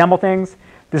to reassemble things.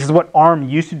 This is what ARM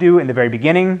used to do in the very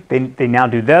beginning. They now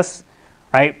do this,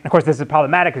 right? Of course, this is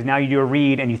problematic because now you do a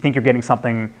read and you think you're getting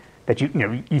something that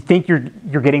you think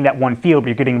you're getting that one field, but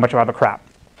you're getting a bunch of other crap.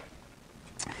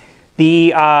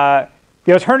 The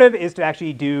alternative is to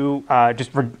actually do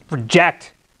just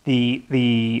reject the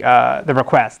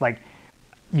request. Like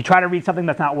you try to read something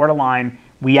that's not word aligned,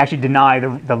 we actually deny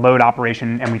the load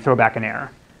operation and we throw back an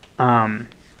error.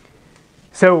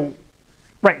 So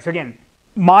again,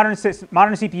 modern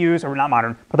CPUs, or not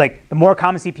modern, but like the more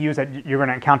common CPUs that you're going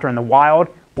to encounter in the wild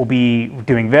will be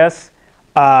doing this.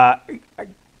 I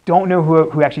don't know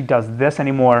who actually does this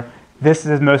anymore. This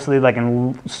is mostly like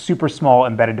in super small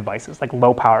embedded devices, like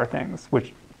low power things,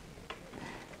 which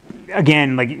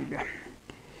again, like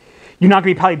you're not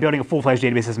going to be probably building a full-fledged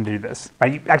database system to do this.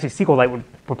 Right? Actually, SQLite would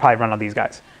probably run on these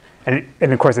guys. And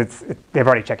of course, they've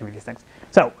already checked me these things.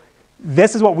 So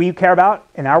this is what we care about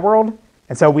in our world.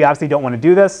 And so we obviously don't want to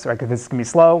do this, right, because this is going to be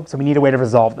slow. So we need a way to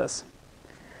resolve this.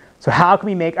 So how can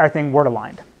we make our thing word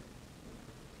aligned?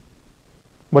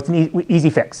 What's an easy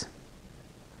fix?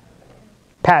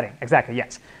 Padding, exactly,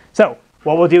 yes. So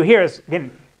what we'll do here is,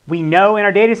 again, we know in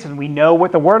our data system, we know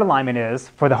what the word alignment is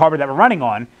for the hardware that we're running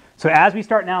on. So as we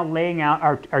start now laying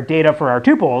out our data for our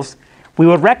tuples, we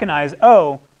will recognize,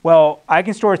 oh, well, I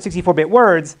can store 64-bit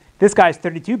words. This guy's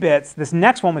 32 bits. This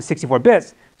next one was 64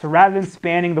 bits. So rather than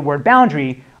spanning the word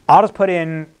boundary, I'll just put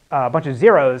in a bunch of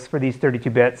zeros for these 32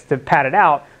 bits to pad it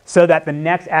out so that the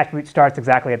next attribute starts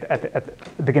exactly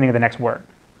at the beginning of the next word.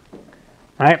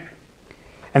 All right?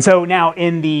 And so now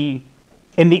in the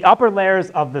upper layers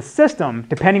of the system,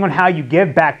 depending on how you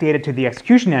give back data to the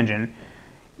execution engine,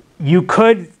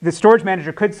 the storage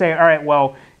manager could say, all right,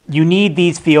 well, you need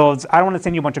these fields. I don't want to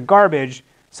send you a bunch of garbage,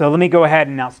 so let me go ahead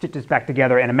and now stitch this back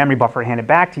together in a memory buffer and hand it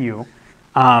back to you.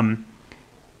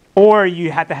 Or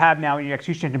you have to have now your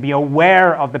execution engine be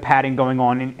aware of the padding going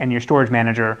on in your storage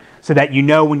manager so that you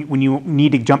know when you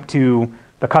need to jump to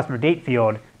the customer date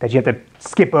field that you have to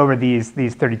skip over these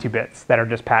 32 bits that are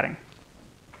just padding.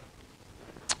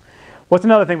 What's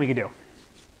another thing we could do?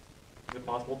 Is it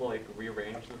possible to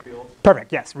rearrange the fields?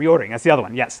 Perfect, yes, reordering, that's the other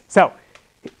one, yes. So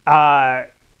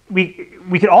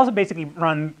we could also basically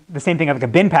run the same thing as like a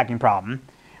bin packing problem,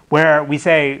 where we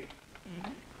say,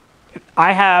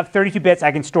 I have 32 bits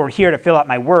I can store here to fill out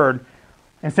my word.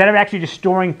 Instead of actually just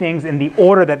storing things in the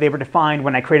order that they were defined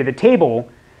when I created the table,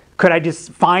 could I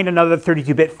just find another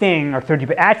 32-bit thing or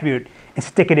 32-bit attribute and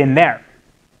stick it in there?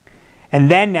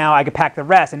 And then now I could pack the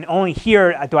rest, and only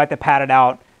here do I have to pad it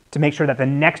out to make sure that the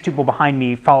next tuple behind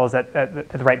me follows at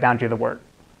the right boundary of the word.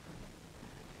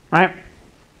 Right?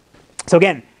 So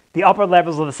again, the upper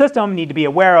levels of the system need to be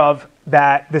aware of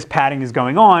that this padding is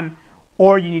going on,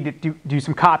 or you need to do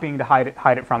some copying to hide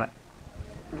it from it.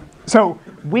 So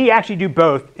we actually do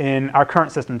both in our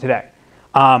current system today.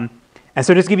 And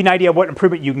so just to give you an idea of what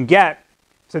improvement you can get,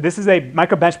 so this is a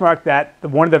micro benchmark that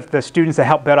one of the students that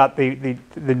helped build out the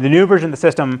new version of the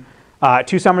system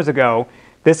 2 summers ago.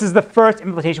 This is the first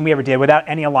implementation we ever did without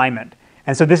any alignment.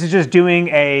 And so this is just doing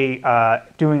a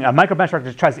micro benchmark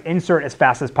that tries to insert as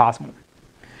fast as possible.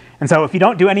 And so if you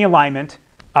don't do any alignment,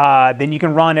 then you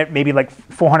can run at maybe like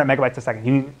 400 megabytes a second.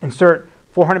 You can insert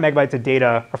 400 megabytes of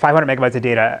data or 500 megabytes of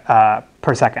data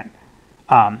per second.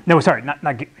 No, sorry,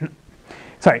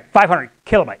 sorry, 500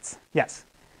 kilobytes, yes.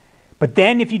 But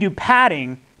then if you do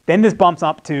padding, then this bumps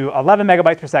up to 11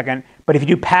 megabytes per second. But if you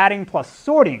do padding plus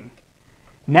sorting,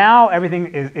 now everything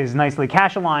is nicely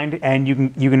cache aligned, and you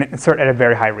can insert at a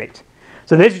very high rate.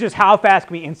 So this is just how fast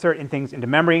can we insert in things into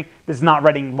memory. This is not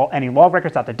writing any log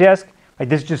records out the disk. Like,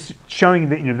 this is just showing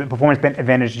the performance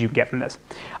advantages you get from this.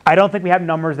 I don't think we have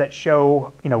numbers that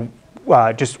show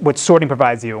just what sorting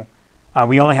provides you.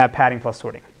 We only have padding plus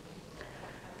sorting.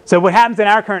 So what happens in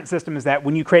our current system is that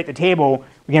when you create the table,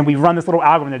 again, we run this little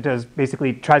algorithm that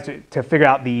basically tries to figure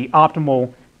out the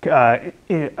optimal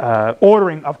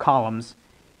ordering of columns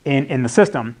in the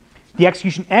system. The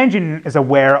execution engine is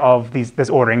aware of this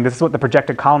ordering. This is what the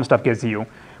projected column stuff gives you.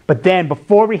 But then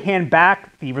before we hand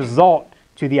back the result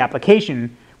to the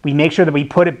application, we make sure that we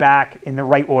put it back in the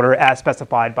right order as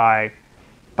specified by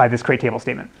this create table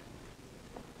statement.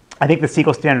 I think the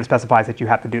SQL standard specifies that you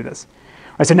have to do this.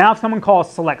 Right, so now if someone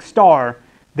calls select star,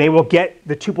 they will get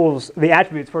the tuples, the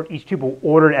attributes for each tuple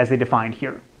ordered as they defined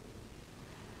here.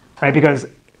 Right, because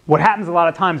what happens a lot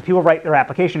of times, people write their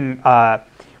application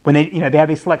when they have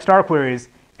these select star queries,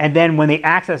 and then when they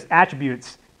access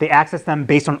attributes, they access them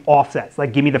based on offsets,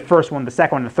 like give me the first one, the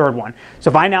second one, the third one. So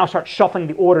if I now start shuffling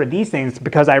the order of these things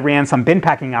because I ran some bin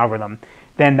packing algorithm,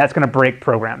 then that's going to break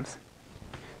programs.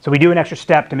 So we do an extra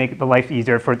step to make the life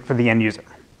easier for the end user.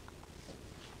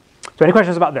 So any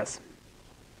questions about this?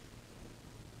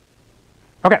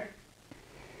 OK.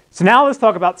 So now let's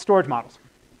talk about storage models.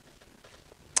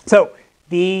 So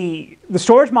the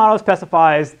storage model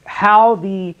specifies how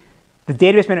the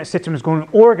database management system is going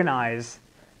to organize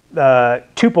the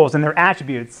tuples and their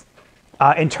attributes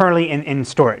internally in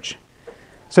storage.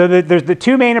 So there's the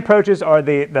two main approaches are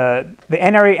the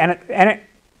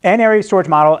n-array storage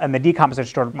model and the decomposition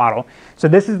storage model. So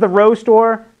this is the row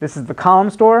store, this is the column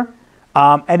store,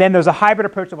 and then there's a hybrid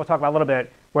approach that we'll talk about a little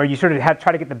bit, where you sort of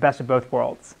try to get the best of both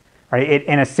worlds, right,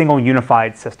 in a single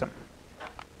unified system.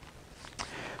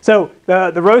 So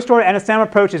the row store and NSM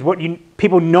approach is what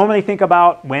people normally think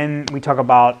about when we talk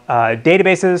about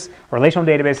databases, relational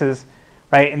databases,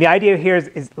 right? And the idea here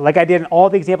is like I did in all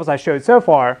the examples I showed so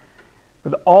far,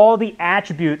 all the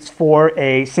attributes for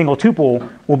a single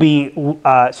tuple will be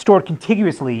stored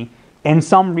contiguously in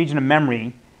some region of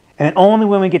memory, and then only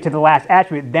when we get to the last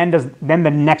attribute, then the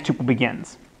next tuple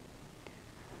begins.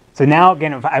 So now,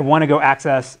 again, if I want to go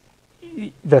access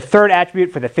the third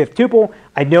attribute for the fifth tuple,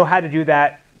 I know how to do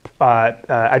that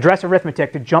address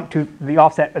arithmetic to jump to the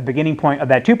offset at the beginning point of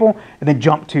that tuple, and then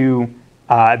jump to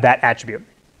that attribute.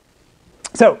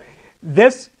 So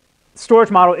this storage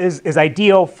model is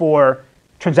ideal for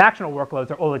transactional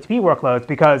workloads or OLTP workloads,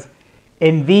 because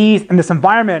in this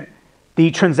environment,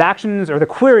 the transactions or the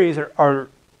queries are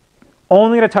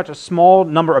only going to touch a small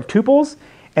number of tuples,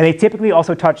 and they typically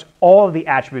also touch all of the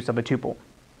attributes of a tuple.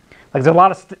 Like, there's a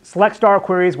lot of select star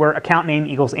queries where account name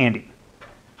equals Andy.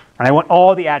 And I want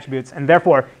all the attributes, and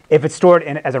therefore, if it's stored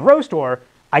as a row store,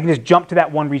 I can just jump to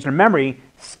that one region of memory,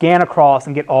 scan across,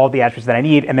 and get all the attributes that I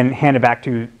need, and then hand it back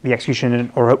to the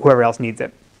execution or whoever else needs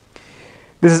it.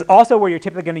 This is also where you're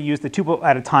typically going to use the tuple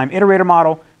at a time iterator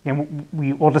model. And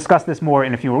we will discuss this more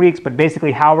in a few more weeks, but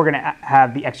basically how we're going to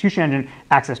have the execution engine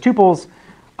access tuples.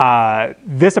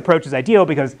 This approach is ideal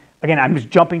because, again, I'm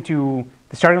just jumping to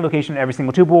the starting location of every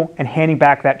single tuple and handing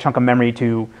back that chunk of memory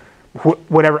to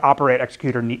whatever operate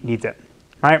executor needs it.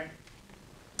 Right?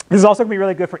 This is also going to be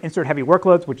really good for insert-heavy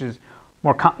workloads, which is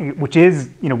which is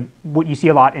what you see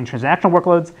a lot in transactional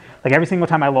workloads. Like every single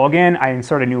time I log in, I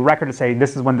insert a new record to say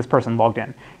this is when this person logged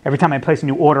in. Every time I place a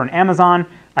new order on Amazon,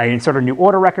 I insert a new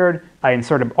order record. I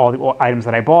insert all the items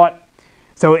that I bought.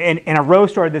 So in a row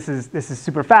store, this is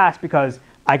super fast because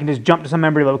I can just jump to some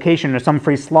memory location or some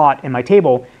free slot in my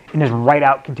table and just write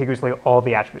out contiguously all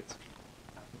the attributes.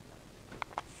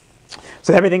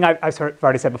 So everything I've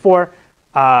already said before.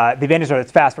 The advantage is that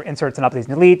it's fast for inserts and updates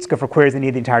and deletes. Good for queries that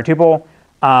need the entire tuple.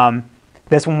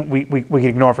 This one we can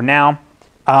ignore for now.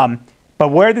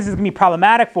 But where this is going to be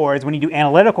problematic for is when you do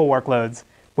analytical workloads,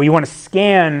 where you want to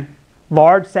scan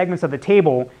large segments of the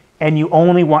table and you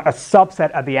only want a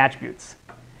subset of the attributes.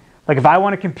 Like if I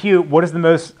want to compute what is the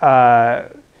most,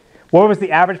 what was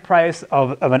the average price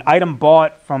of an item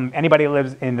bought from anybody who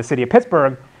lives in the city of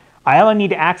Pittsburgh, I only need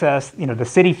to access the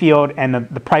city field and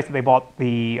the price that they bought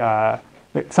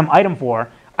some item for.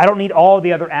 I don't need all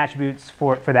the other attributes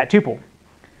for that tuple.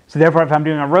 So therefore, if I'm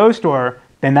doing a row store,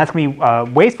 then that's going to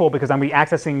be wasteful because I'm going to be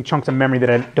accessing chunks of memory that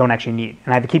I don't actually need.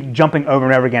 And I have to keep jumping over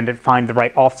and over again to find the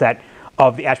right offset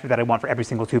of the attribute that I want for every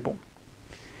single tuple.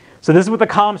 So this is what the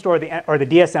column store or the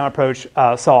DSM approach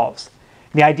solves.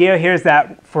 The idea here is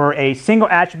that for a single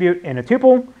attribute in a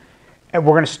tuple, we're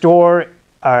going to store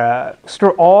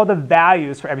all the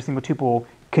values for every single tuple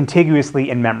contiguously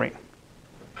in memory.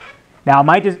 Now,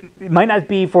 it might not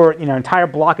be for an entire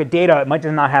block of data. It might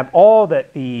just not have all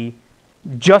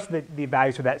just the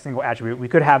values for that single attribute. We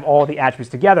could have all the attributes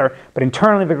together, but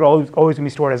internally they're always going to be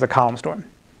stored as a column store.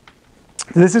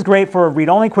 So this is great for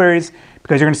read-only queries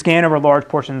because you're going to scan over large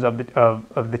portions of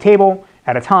the table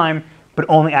at a time, but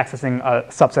only accessing a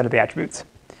subset of the attributes.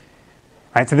 All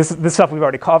right, so this stuff we've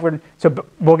already covered. So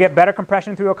we'll get better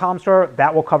compression through a column store.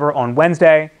 That we'll cover on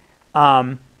Wednesday.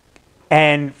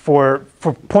 And for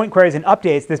point queries and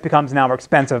updates, this becomes now more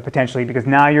expensive potentially because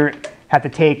now you have to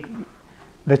take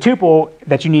the tuple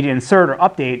that you need to insert or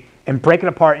update and break it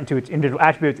apart into its individual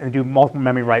attributes and do multiple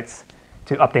memory writes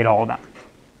to update all of them.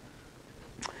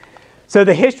 So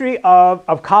the history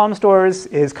of column stores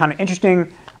is kind of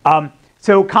interesting.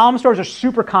 So column stores are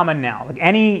super common now. Like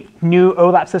any new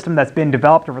OLAP system that's been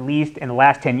developed or released in the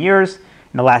last 10 years,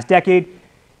 in the last decade,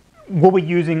 will be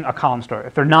using a column store.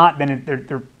 If they're not, then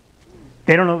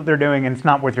they don't know what they're doing, and it's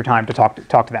not worth your time to talk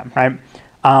to them, right?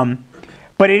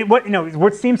 But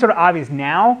what seems sort of obvious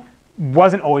now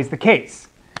wasn't always the case.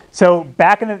 So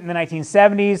back in the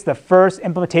 1970s, the first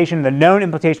implementation, the known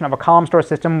implementation of a column store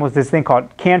system was this thing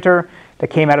called Cantor that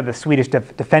came out of the Swedish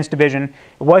Defense Division.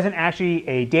 It wasn't actually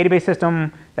a database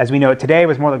system as we know it today. It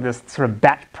was more like this sort of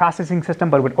batch processing system,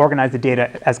 but it would organize the data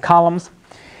as columns.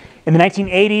 In the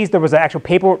 1980s, there was an actual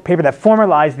paper that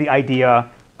formalized the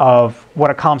idea of what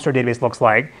a column store database looks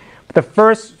like. But the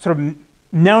first sort of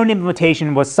known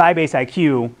implementation was Sybase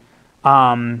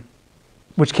IQ,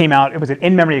 which came out. It was an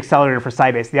in-memory accelerator for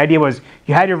Sybase. The idea was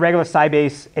you had your regular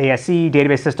Sybase ASE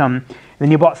database system, and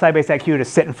then you bought Sybase IQ to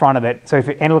sit in front of it. So if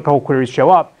analytical queries show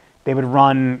up, they would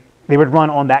run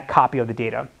on that copy of the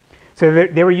data. So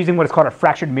they were using what is called a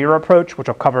fractured mirror approach, which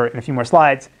I'll cover in a few more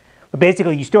slides. But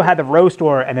basically, you still had the row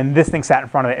store, and then this thing sat in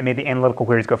front of it and made the analytical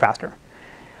queries go faster.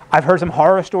 I've heard some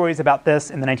horror stories about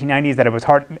this in the 1990s that it was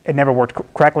hard, it never worked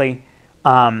correctly.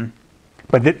 But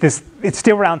it's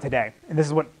still around today. And this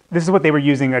is what they were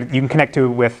using, you can connect to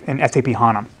with in SAP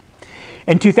HANA.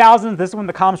 In 2000, this is when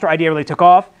the column store idea really took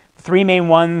off. The three main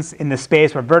ones in this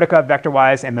space were Vertica,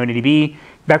 VectorWise, and MongoDB.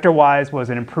 VectorWise was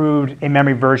an improved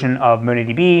in-memory version of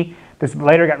MongoDB. This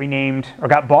later got renamed, or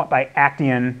got bought by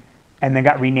Actian, and then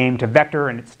got renamed to Vector,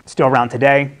 and it's still around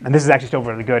today. And this is actually still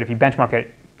really good. If you benchmark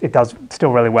it, it does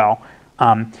still really well.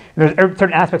 There's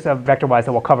certain aspects of VectorWise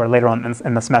that we'll cover later on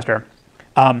in the semester.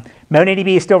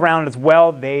 MongoDB is still around as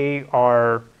well.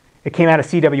 It came out of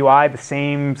CWI, the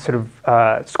same sort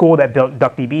of school that built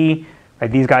DuckDB.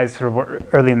 Right? These guys sort of were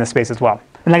early in this space as well.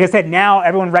 And like I said, now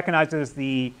everyone recognizes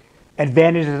the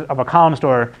advantages of a column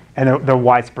store, and they're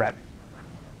widespread.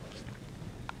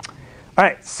 All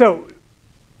right, so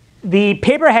the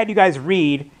paper I had you guys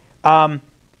read, the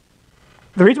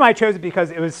reason why I chose it because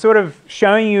it was sort of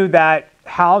showing you that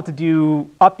how to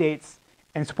do updates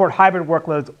and support hybrid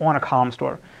workloads on a column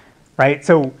store, right?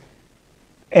 So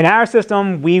in our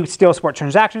system, we still support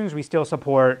transactions. We still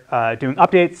support doing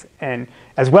updates, and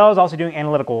as well as also doing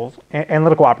analytical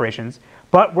operations.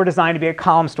 But we're designed to be a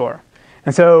column store.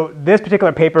 And so this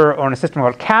particular paper on a system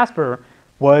called Casper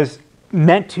was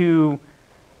meant to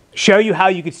show you how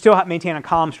you could still maintain a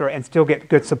column store and still get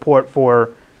good support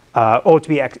for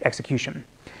OLTP execution.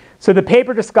 So the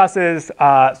paper discusses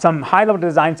some high-level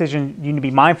design decisions you need to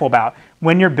be mindful about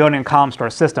when you're building a column store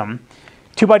system.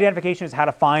 Tuple identification is how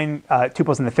to find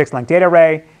tuples in the fixed length data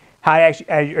array. how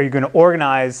are you going to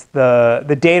organize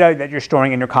the data that you're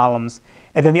storing in your columns.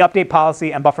 And then the update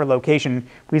policy and buffer location,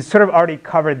 we sort of already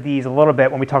covered these a little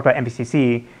bit when we talked about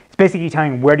MVCC. It's basically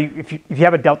telling you where do you, if you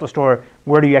have a Delta store,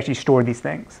 where do you actually store these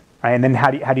things, right? And then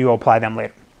how do you apply them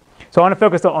later? So I want to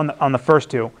focus on the first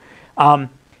two. And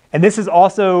this is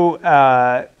also,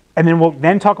 and then we'll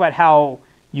then talk about how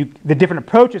the different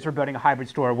approaches for building a hybrid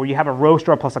store where you have a row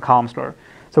store plus a column store.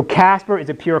 So Casper is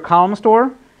a pure column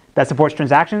store that supports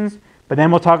transactions, but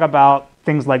then we'll talk about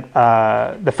things like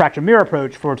the fracture mirror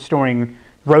approach for storing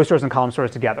row stores and column stores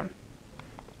together.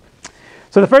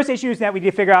 So the first issue is that we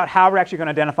need to figure out how we're actually going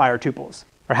to identify our tuples,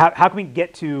 or how can we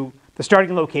get to the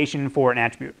starting location for an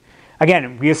attribute.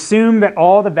 Again, we assume that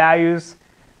all the values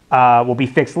will be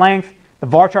fixed length. The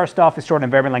varchar stuff is stored in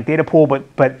a variable length data pool, but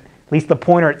at least the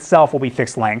pointer itself will be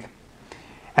fixed length.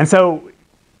 And so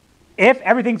if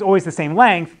everything's always the same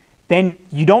length, then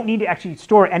you don't need to actually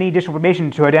store any additional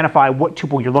information to identify what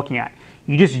tuple you're looking at.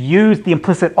 You just use the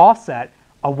implicit offset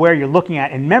of where you're looking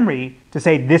at in memory to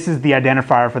say this is the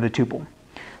identifier for the tuple.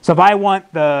 So if I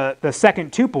want the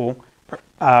second tuple,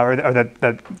 or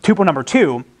the tuple number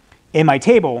 2 in my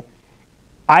table,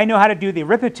 I know how to do the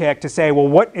arithmetic to say, well,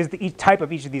 what is the type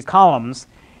of each of these columns?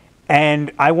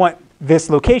 And I want this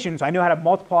location, so I know how to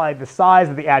multiply the size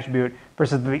of the attribute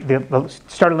versus the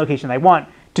starting location I want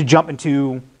to jump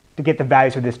into to get the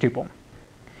values for this tuple.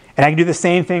 And I can do the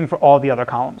same thing for all the other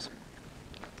columns.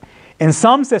 In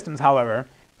some systems, however,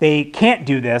 they can't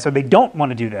do this, or they don't want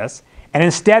to do this, and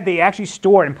instead they actually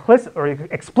store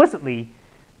explicitly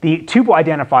the tuple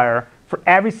identifier for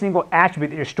every single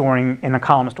attribute that you're storing in the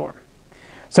column store.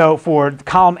 So for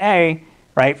column A,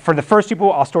 right, for the first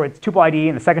tuple, I'll store its tuple ID,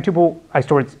 and the second tuple, I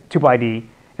store its tuple ID,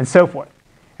 and so forth.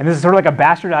 And this is sort of like a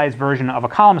bastardized version of a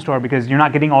column store because you're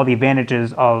not getting all the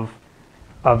advantages of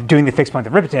doing the fixed point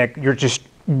arithmetic. You're just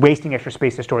wasting extra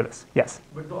space to store this. Yes?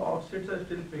 But the offsets are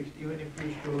still fixed, even if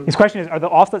you store. His question is, are the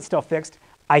offsets still fixed?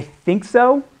 I think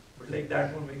so. But like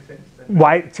that won't make sense. Then.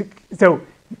 Why? So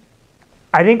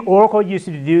I think Oracle used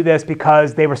to do this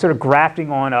because they were sort of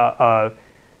grafting on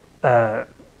a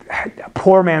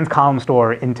poor man's column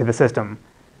store into the system,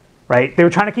 right? They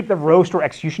were trying to keep the row store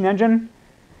execution engine,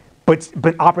 but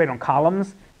operate on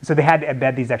columns. So they had to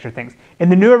embed these extra things. In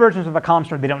the newer versions of the column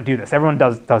store, they don't do this. Everyone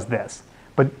does this.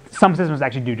 But some systems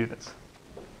actually do this.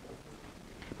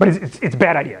 But it's a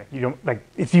bad idea. You don't like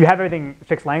if you have everything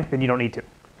fixed length, then you don't need to.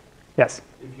 Yes?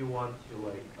 If you want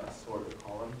to sort the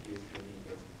column, you still need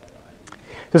those better IDs.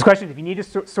 So this question is, if you need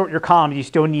to sort your columns, you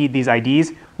still need these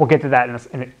IDs. We'll get to that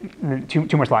in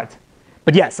two more slides.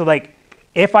 But yeah, so like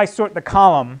if I sort the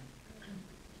column,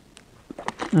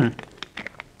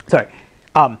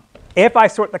 if I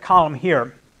sort the column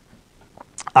here,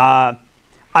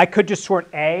 I could just sort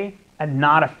A and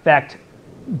not affect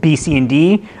B, C, and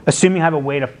D, assuming I have a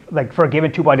way to, like for a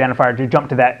given tuple identifier, to jump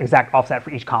to that exact offset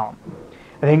for each column.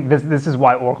 I think this is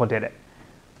why Oracle did it.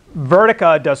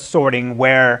 Vertica does sorting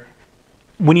where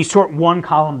when you sort one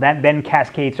column, that then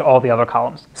cascades to all the other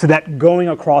columns. So that going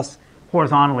across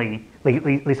horizontally, at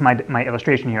least my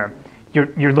illustration here,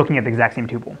 you're looking at the exact same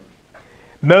tuple.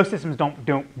 Most systems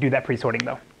don't do that pre-sorting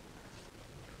though.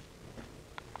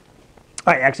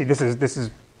 All right, actually, this is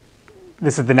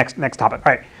the next topic.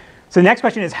 All right, so the next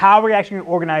question is how are we actually going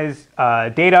to organize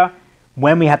data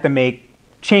when we have to make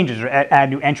changes or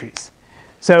add new entries.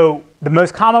 So the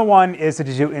most common one is to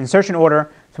do insertion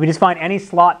order. So we just find any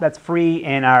slot that's free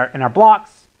in our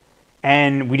blocks,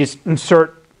 and we just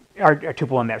insert our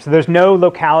tuple in there. So there's no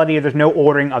locality, there's no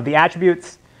ordering of the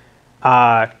attributes.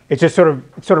 It's just sort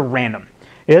of random.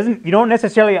 You don't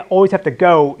necessarily always have to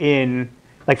go in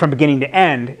like from beginning to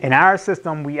end. In our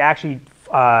system, we actually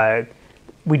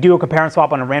we do a compare and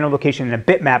swap on a random location in a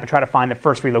bitmap and try to find the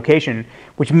first free location,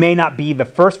 which may not be the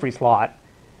first free slot,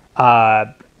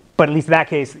 but at least in that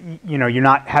case, you're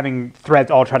not having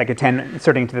threads all try to contend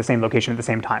inserting to the same location at the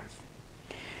same time.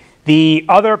 The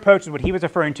other approach is what he was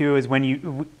referring to is when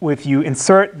you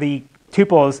insert the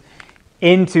tuples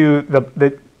into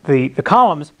the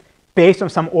columns based on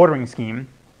some ordering scheme.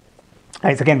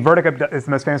 Right, so again, Vertica is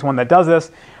the most famous one that does this,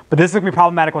 but this is going to be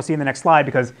problematic. We'll see in the next slide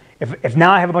because if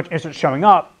now I have a bunch of inserts showing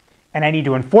up and I need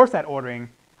to enforce that ordering,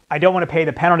 I don't want to pay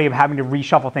the penalty of having to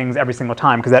reshuffle things every single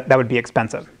time because that would be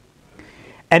expensive.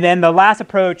 And then the last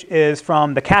approach is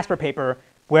from the Casper paper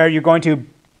where you're going to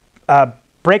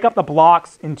break up the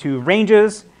blocks into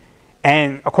ranges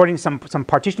and according to some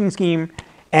partitioning scheme,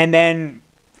 and then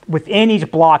within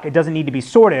each block it doesn't need to be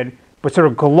sorted, but sort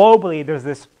of globally there's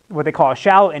this what they call a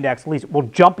shallow index, at least will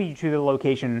jump you to the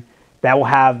location that will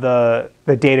have the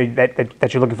data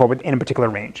that you're looking for within a particular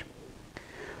range.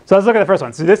 So let's look at the first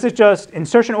one. So this is just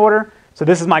insertion order. So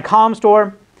this is my column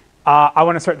store. I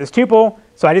want to insert this tuple.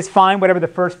 So I just find whatever the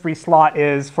first free slot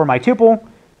is for my tuple,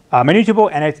 my new tuple,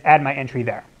 and I just add my entry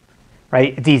there.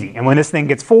 Right? It's easy. And when this thing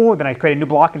gets full, then I create a new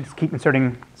block and just keep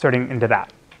inserting into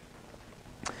that.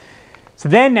 So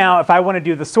then now, if I want to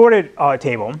do the sorted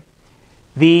table,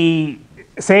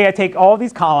 say I take all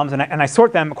these columns and I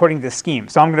sort them according to this scheme.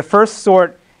 So I'm going to first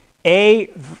sort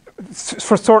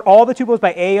sort all the tuples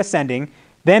by A ascending,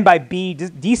 then by B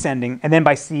descending, and then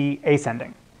by C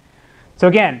ascending. So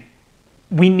again,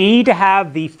 we need to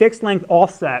have the fixed length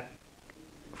offset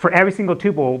for every single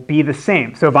tuple be the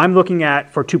same. So if I'm looking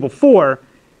at for tuple 4,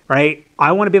 right,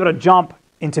 I want to be able to jump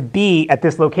into B at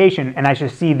this location, and I should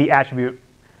see the attribute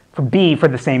for B for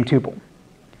the same tuple.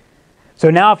 So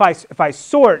now if I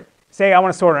sort, say I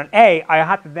want to sort on A, I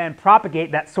have to then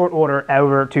propagate that sort order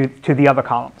over to the other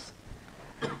columns.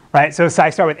 Right? So I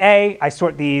start with A, I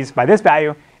sort these by this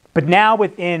value, but now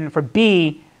for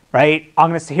B, right, I'm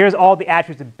going to say here's all the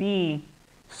attributes of B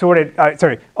sorted,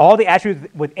 all the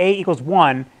attributes with A equals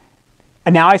 1,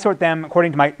 and now I sort them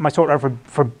according to my sort order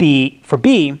for B,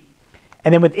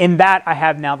 and then within that I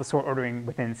have now the sort ordering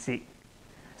within C.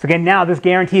 So again, now this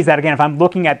guarantees that, again, if I'm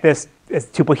looking at this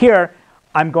tuple here,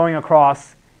 I'm going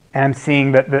across and I'm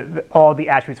seeing all the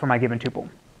attributes for my given tuple.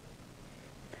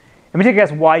 Let me take a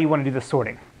guess why you want to do the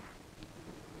sorting.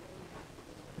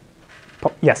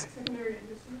 Yes? Secondary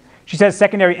indices. She says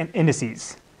secondary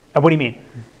indices. What do you mean?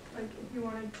 Like if you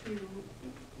wanted to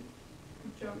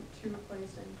jump to a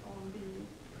place in column B,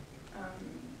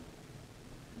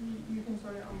 you can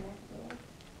sort it on multiple.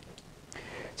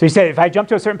 So you said if I jump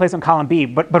to a certain place on column B,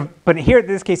 but here, in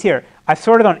this case here, I've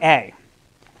sorted on A.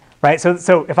 Right?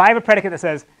 So if I have a predicate that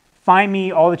says, find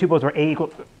me all the tuples where A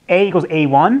equals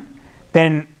A1,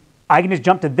 then I can just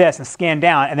jump to this and scan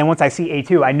down, and then once I see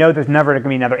A2, I know there's never going to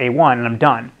be another A1, and I'm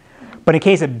done. But in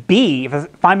case of B, if I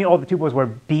find me all the tuples where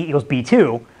B equals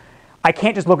B2, I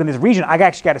can't just look in this region. I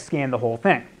actually got to scan the whole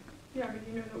thing. Yeah, but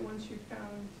you know that once you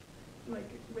found, like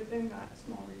within that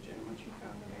small region, once you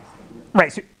found the next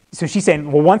thing. Right. So she's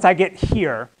saying, well, once I get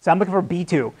here, so I'm looking for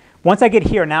B2. Once I get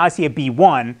here, now I see a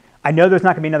B1. I know there's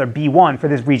not going to be another B1 for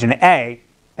this region A,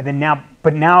 and then now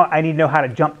I need to know how to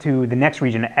jump to the next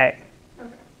region A.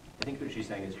 Okay. I think what she's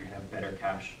saying is you're going to have better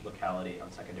cache locality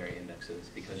on secondary indexes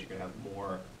because you're going to have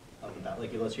more of that.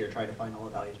 Like let's say you're trying to find all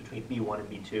the values between B1 and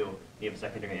B2, you have a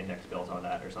secondary index built on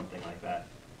that or something like that,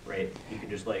 right? You can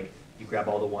just you grab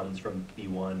all the ones from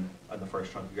B1 on the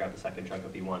first chunk, you grab the second chunk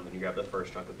of B1, then you grab the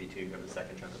first chunk of B2, you grab the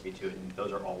second chunk of B2, and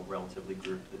those are all relatively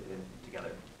grouped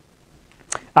together.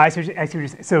 I see what you're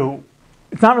saying. So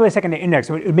it's not really a secondary index,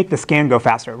 so it would make the scan go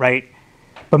faster, right?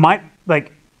 But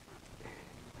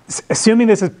assuming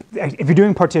this is, if you're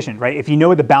doing partition, right? If you know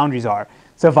what the boundaries are.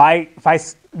 So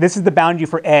if this is the boundary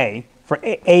for A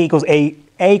equals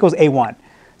A1.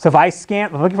 So if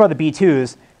I'm looking for the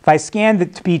B2s, if I scan the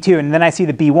B2 and then I see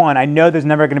the B1, I know there's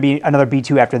never going to be another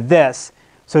B2 after this.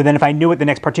 So then if I knew what the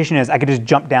next partition is, I could just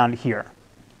jump down to here.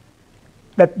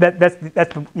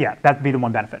 That'd be the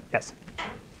one benefit. Yes.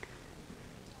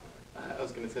 I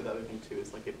was going to say the other thing too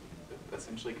is it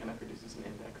essentially kind of produces an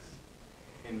index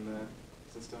in the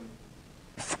system.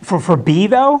 For B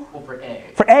though? Well, for A.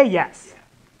 For A, yes.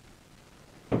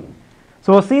 Yeah.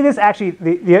 So we'll see this actually,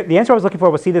 the answer I was looking for,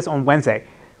 we'll see this on Wednesday.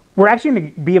 We're actually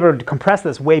going to be able to compress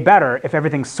this way better if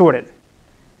everything's sorted.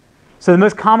 So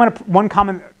one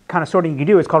common kind of sorting you can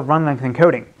do is called run length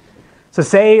encoding. So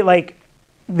say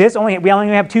we only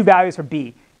have two values for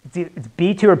B. It's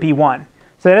B2 or B1.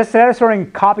 So instead of sorting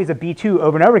copies of B2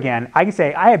 over and over again, I can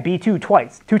say I have B2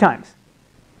 two times.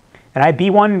 And I have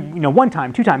B1 one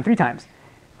time, 2 times, 3 times.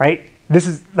 Right? This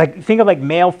is think of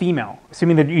male, female,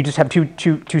 assuming that you just have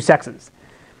two sexes.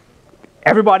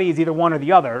 Everybody is either one or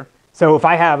the other. So if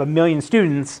I have 1 million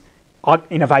students,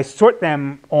 if I sort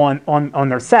them on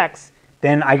their sex,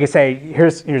 then I can say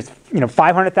here's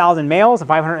 500,000 males and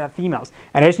 500,000 females,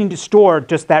 and I just need to store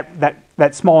just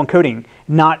that small encoding,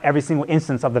 not every single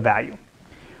instance of the value.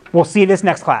 We'll see this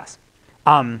next class.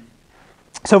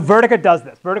 So Vertica does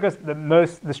this. Vertica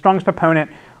is the strongest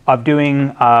proponent of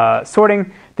doing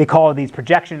sorting. They call these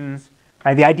projections.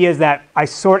 Right? The idea is that I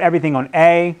sort everything on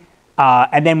A,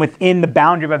 and then within the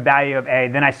boundary of a value of A,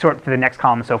 then I sort for the next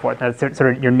column and so forth. That's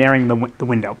sort of you're narrowing the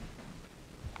window.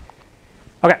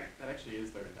 Okay. That actually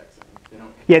is their indexing. They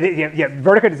don't. Yeah.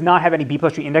 Vertica does not have any B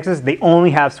plus tree indexes. They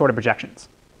only have sorted projections.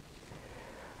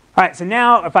 All right. So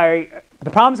now,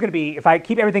 the problem is going to be if I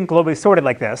keep everything globally sorted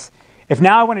like this. If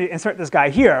now I want to insert this guy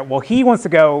here, well, he wants to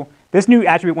go. This new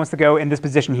attribute wants to go in this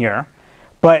position here,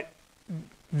 but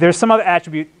there's some other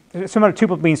attribute, some other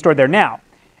tuple being stored there now.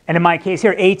 And in my case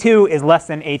here, A2 is less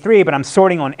than A3, but I'm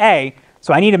sorting on A,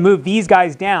 So I need to move these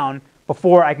guys down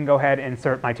before I can go ahead and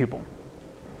insert my tuple.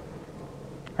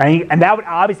 Right? And that would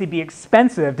obviously be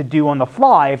expensive to do on the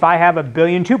fly. If I have a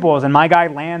billion tuples and my guy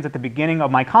lands at the beginning of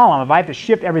my column, if I have to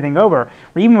shift everything over,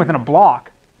 or even within a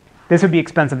block, this would be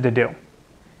expensive to do.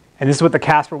 And this is what the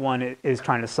Casper one is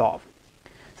trying to solve.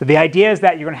 So the idea is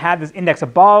that you're going to have this index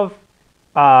above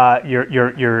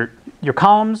your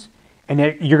columns, and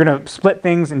you're going to split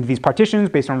things into these partitions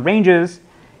based on ranges.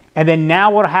 And then now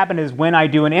what will happen is when I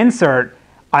do an insert,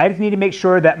 I just need to make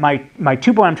sure that my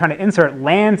tuple I'm trying to insert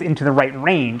lands into the right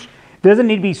range. It doesn't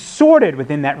need to be sorted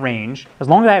within that range. As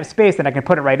long as I have space, then I can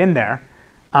put it right in there.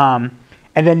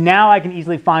 And then now I can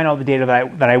easily find all the data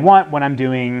that I want when I'm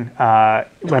trying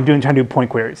to do point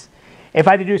queries. If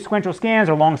I have to do sequential scans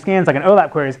or long scans like an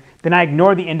OLAP queries, then I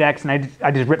ignore the index and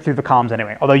I just rip through the columns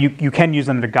anyway. Although you can use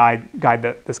them to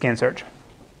guide the scan search.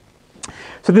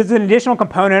 So there's an additional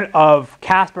component of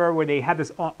Casper where they have this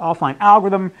offline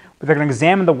algorithm where they're going to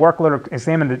examine the workload or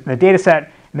examine the data set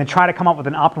and then try to come up with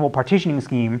an optimal partitioning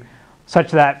scheme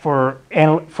such that for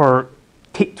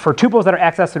tuples that are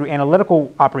accessed through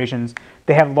analytical operations,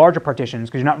 they have larger partitions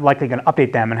because you're not likely going to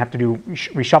update them and have to do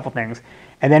reshuffle things.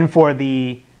 And then for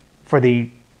the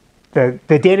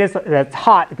data that's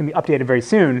hot, it can be updated very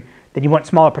soon, then you want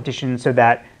smaller partitions so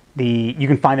that you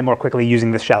can find them more quickly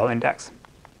using this shallow index.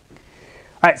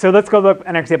 All right, so let's go look at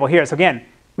an example here. So again,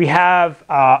 we have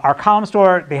our column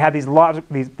store. They have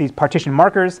these partition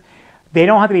markers. They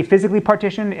don't have to be physically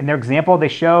partitioned. In their example, they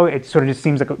show it sort of just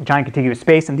seems like a giant contiguous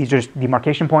space, and these are just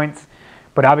demarcation points.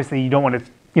 But obviously, you're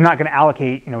not going to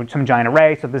allocate some giant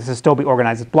array, so this will still be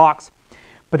organized as blocks.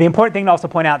 But the important thing to also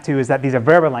point out too is that these are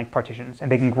variable length partitions,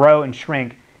 and they can grow and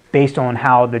shrink based on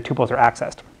how the tuples are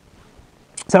accessed.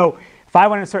 So if I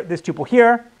want to insert this tuple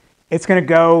here, it's going to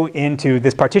go into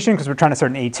this partition because we're trying to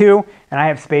insert an A2, and I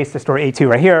have space to store A2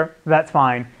 right here. That's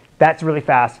fine. That's really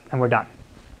fast, and we're done.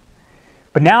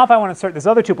 But now if I want to insert this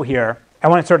other tuple here, I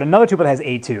want to insert another tuple that has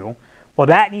A2. Well,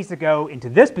 that needs to go into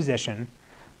this position,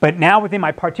 but now within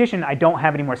my partition, I don't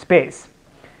have any more space.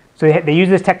 So they use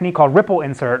this technique called ripple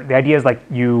insert. The idea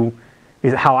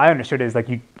is how I understood it is like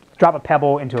you drop a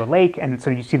pebble into a lake, and so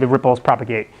you see the ripples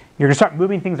propagate. You're going to start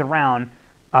moving things around,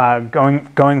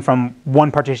 going from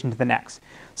one partition to the next.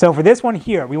 So for this one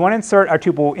here, we want to insert our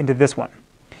tuple into this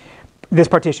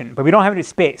partition, but we don't have any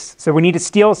space. So we need to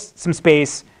steal some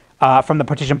space from the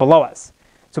partition below us.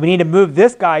 So we need to move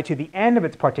this guy to the end of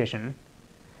its partition,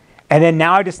 and then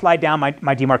now I just slide down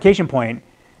my demarcation point,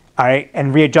 all right,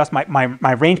 and readjust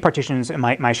my range partitions and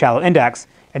my shallow index,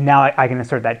 and now I can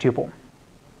insert that tuple.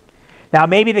 Now it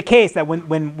may be the case that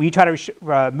when we try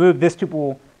to move this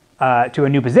tuple to a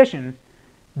new position,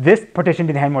 this partition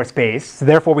didn't have more space, so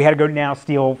therefore we had to go now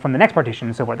steal from the next partition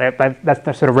and so forth. That's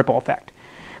the sort of ripple effect.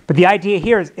 But the idea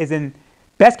here is in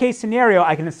best case scenario,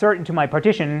 I can insert into my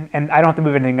partition and I don't have to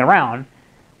move anything around.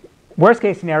 Worst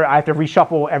case scenario, I have to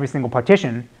reshuffle every single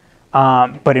partition.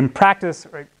 But in practice,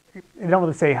 I don't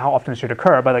really say how often it should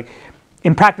occur, but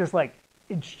in practice,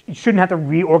 you shouldn't have to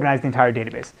reorganize the entire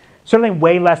database. Certainly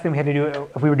way less than we had to do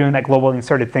if we were doing that globally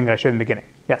inserted thing that I showed in the beginning.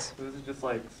 Yes? So this is just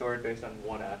sorted based on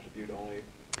one attribute only?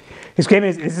 His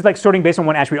statement is this is sorting based on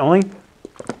one attribute only?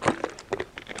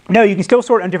 No, you can still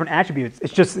sort on different attributes.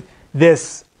 It's just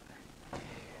this.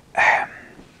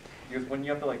 Because when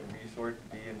you have to resort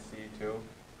B and C too,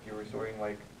 if you're resorting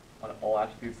on all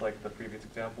attributes like the previous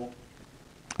example.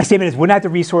 The statement is wouldn't have to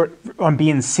resort on B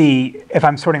and C if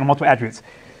I'm sorting on multiple attributes.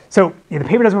 So the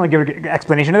paper doesn't really give an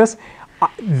explanation of this.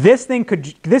 This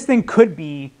thing could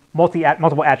be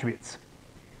multiple attributes.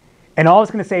 And all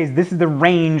it's going to say is this is the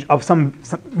range of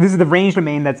this is the range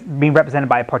domain that's being represented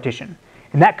by a partition.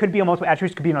 And that could be on multiple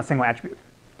attributes, could be on a single attribute.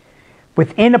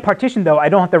 Within a partition, though, I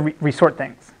don't have to resort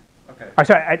things. Okay. Or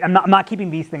sorry, I'm not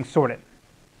keeping these things sorted.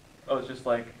 Oh, it's just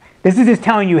This is just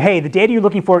telling you, hey, the data you're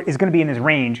looking for is going to be in this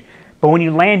range, but when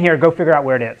you land here, go figure out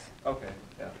where it is. Okay,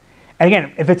 yeah. And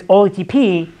again, if it's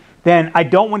OLTP, then I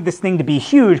don't want this thing to be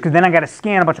huge because then I got to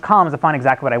scan a bunch of columns to find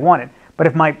exactly what I wanted. But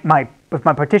if my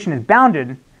partition is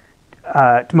bounded,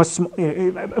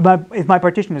 if my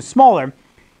partition is smaller,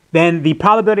 then the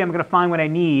probability I'm going to find what I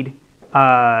need,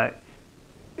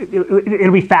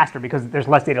 it'll be faster because there's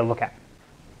less data to look at.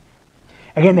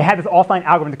 Again, they had this offline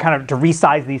algorithm to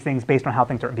resize these things based on how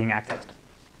things are being accessed.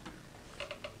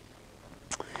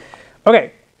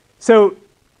 Okay, so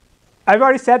I've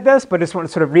already said this, but I just want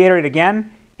to sort of reiterate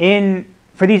again.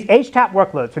 For these HTAP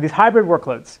workloads, for these hybrid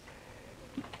workloads,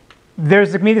 there's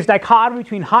going to be this dichotomy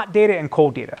between hot data and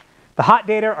cold data. The hot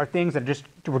data are things that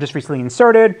were just recently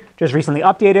inserted, just recently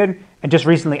updated, and just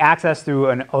recently accessed through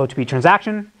an OLTP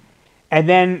transaction. And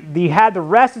then you had the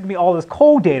rest is going to be all this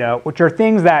cold data, which are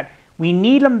things that We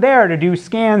need them there to do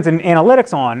scans and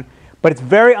analytics on, but it's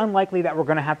very unlikely that we're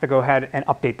going to have to go ahead and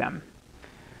update them.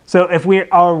 So if we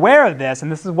are aware of this,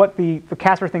 and this is what the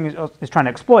Casper thing is trying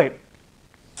to exploit,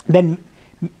 then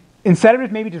instead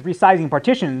of maybe just resizing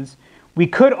partitions, we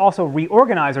could also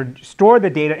reorganize or store the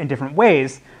data in different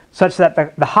ways, such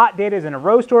that the hot data is in a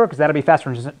row store, because that'll be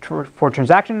faster for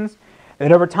transactions. And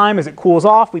then over time, as it cools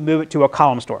off, we move it to a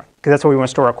column store, because that's where we want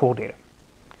to store our cool data.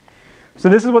 So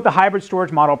this is what the hybrid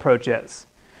storage model approach is.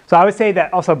 So I would say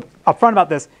that also upfront about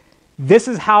this, this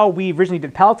is how we originally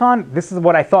did Peloton. This is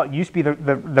what I thought used to be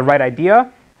the right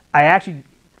idea. I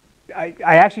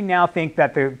actually now think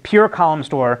that the pure column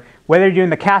store, whether you're doing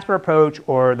the Casper approach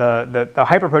or the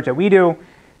hyper approach that we do,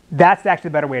 that's actually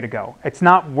the better way to go. It's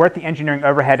not worth the engineering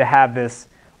overhead to have these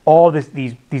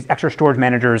extra storage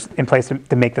managers in place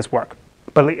to make this work.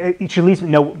 But you should at least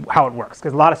know how it works,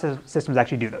 because a lot of systems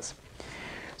actually do this.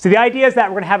 So the idea is that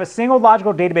we're going to have a single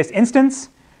logical database instance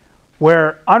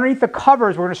where underneath the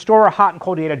covers, we're going to store our hot and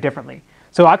cold data differently.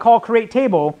 So I call create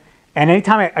table, and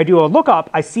anytime I do a lookup,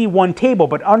 I see one table,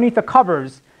 but underneath the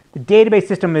covers, the database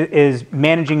system is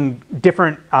managing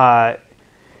different the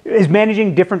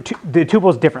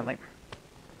tuples differently.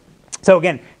 So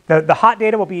again, the hot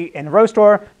data will be in the row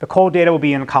store, the cold data will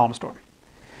be in the column store.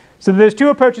 So there's two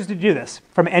approaches to do this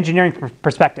from an engineering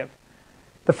perspective.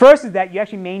 The first is that you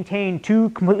actually maintain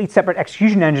two completely separate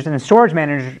execution engines and storage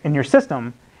managers in your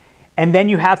system, and then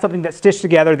you have something that stitched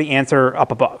together the answer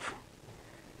up above,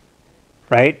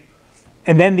 right?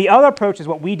 And then the other approach is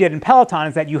what we did in Peloton,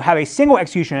 is that you have a single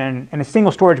execution and a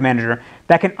single storage manager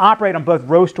that can operate on both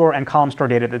row store and column store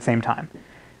data at the same time,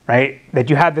 right?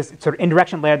 That you have this sort of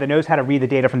indirection layer that knows how to read the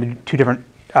data from the two different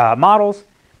models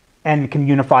and can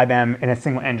unify them in a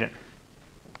single engine.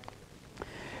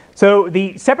 So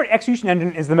the separate execution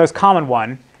engine is the most common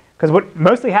one, because what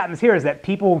mostly happens here is that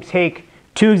people take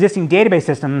two existing database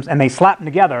systems and they slap them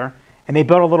together and they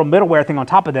build a little middleware thing on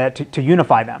top of that to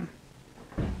unify them.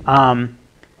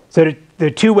 So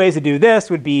the two ways to do this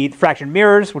would be fractured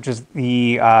mirrors, which is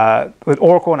what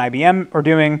Oracle and IBM are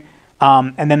doing,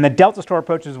 and then the Delta Store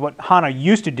approach is what HANA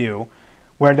used to do,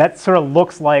 where that sort of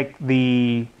looks like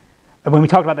when we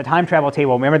talked about the time travel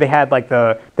table, remember they had like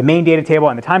the main data table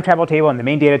and the time travel table, and the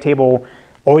main data table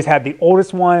always had the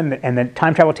oldest one, and the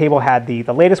time travel table had the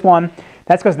latest one.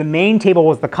 That's because the main table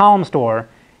was the column store,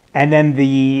 and then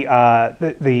the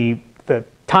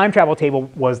time travel table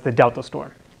was the Delta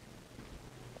Store.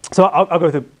 So I'll go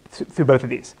through both of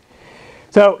these.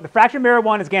 So the fractured mirror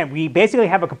one is, again, we basically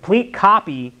have a complete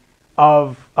copy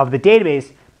of the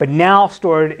database, but now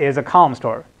stored as a column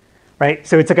store, right?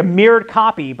 So it's like a mirrored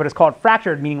copy, but it's called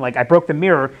fractured, meaning like I broke the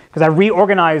mirror because I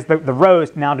reorganized the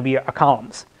rows now to be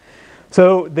columns.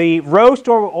 So the row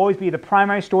store will always be the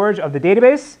primary storage of the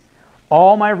database.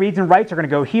 All my reads and writes are going to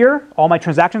go here. All my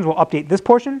transactions will update this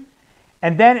portion.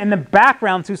 And then in the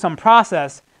background, through some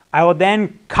process, I will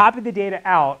then copy the data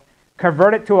out,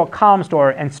 convert it to a column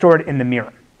store, and store it in the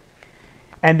mirror.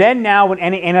 And then now when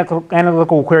any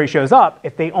analytical query shows up,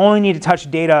 if they only need to touch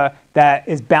data that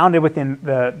is bounded within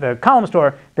the column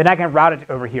store, then I can route it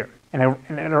over here, and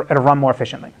it'll run more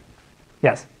efficiently.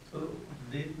 Yes? So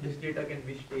this data can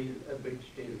be a bit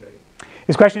stale, right?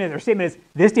 His question is, or statement is,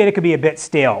 this data could be a bit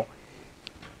stale.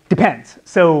 Depends.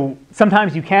 So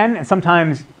sometimes you can, and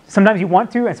sometimes you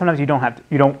want to, and sometimes you don't have to.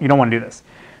 You don't want to do this.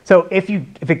 So if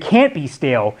it can't be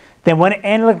stale, then when an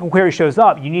analytical query shows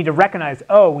up, you need to recognize,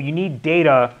 oh, you need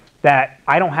data that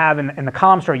I don't have in the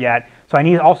column store yet. So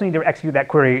I also need to execute that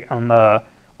query on the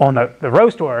row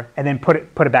store and then put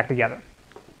it back together.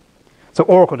 So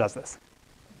Oracle does this.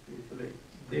 So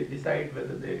they decide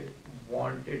whether they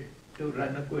want it to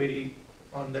run a query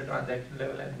on the transaction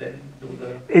level and then do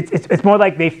the... It's more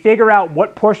like they figure out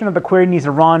what portion of the query needs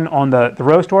to run on the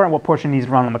row store and what portion needs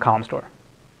to run on the column store.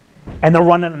 And they'll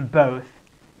run them both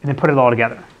and then put it all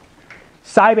together.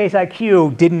 Sybase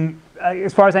IQ didn't,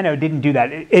 as far as I know, didn't do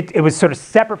that. It was sort of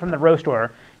separate from the row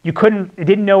store. It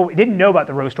didn't know about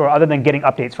the row store other than getting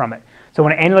updates from it. So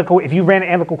when if you ran an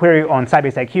analytical query on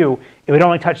Sybase IQ, it would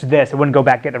only touch this. It wouldn't go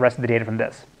back get the rest of the data from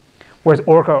this. Whereas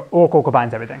Oracle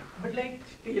combines everything. But like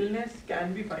staleness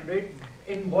can be fine, right?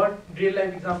 In what real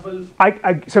life example?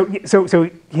 So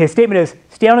his statement is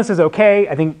staleness is okay.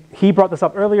 I think he brought this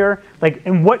up earlier. Like,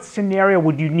 in what scenario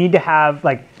would you need to have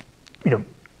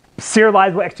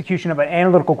serializable execution of an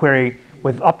analytical query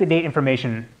with up-to-date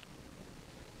information?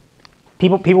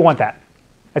 People want that.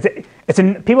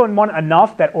 People want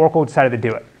enough that Oracle decided to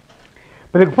do it.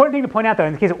 But the important thing to point out, though,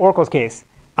 in the case of Oracle's case,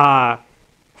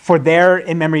 for their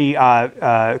in-memory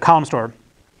column store,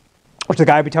 which is the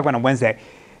guy we talked about on Wednesday,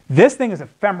 This thing is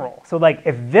ephemeral. So like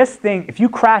if you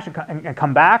crash and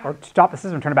come back or stop the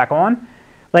system and turn it back on,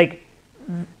 like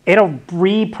it'll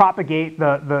re-propagate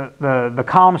the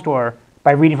column store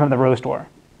by reading from the row store.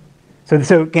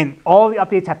 So again, all the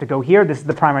updates have to go here. This is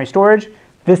the primary storage.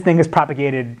 This thing is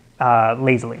propagated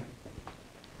lazily.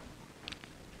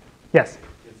 Yes?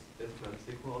 Is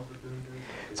MemSQL also doing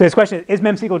this? So this question is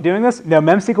MemSQL doing this? No,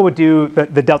 MemSQL would do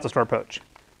the delta store approach.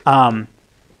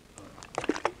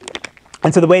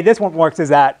 And so the way this one works is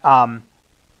that,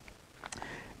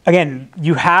 again,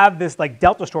 you have this like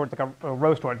delta store, it's like a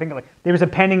row store. Think of like there's a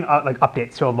pending like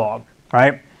updates to a log,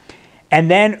 right? And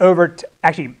then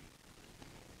actually,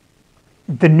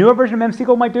 the newer version of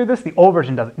MemSQL might do this. The old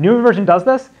version doesn't. Newer version does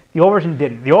this. The old version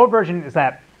didn't. The old version is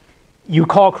that you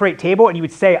call create table and you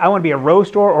would say I want to be a row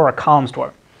store or a column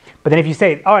store. But then if you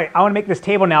say, all right, I want to make this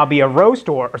table now be a row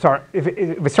store, or sorry, if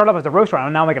it started off as a row store, I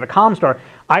want to now make it a column store,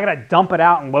 I got to dump it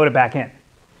out and load it back in,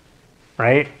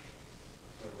 right?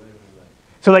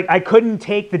 So like I couldn't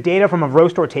take the data from a row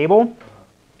store table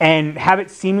and have it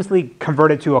seamlessly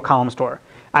converted to a column store.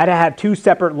 I had to have two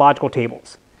separate logical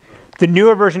tables. The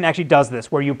newer version actually does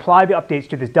this, where you apply the updates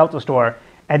to this delta store,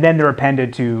 and then they're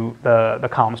appended to the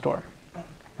column store,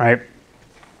 right?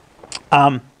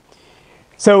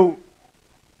 So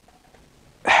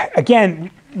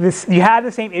again, you have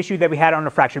the same issue that we had on the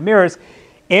fractured mirrors.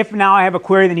 If now I have a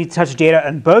query that needs to touch data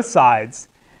on both sides,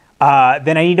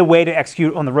 then I need a way to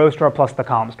execute on the row store plus the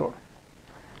column store.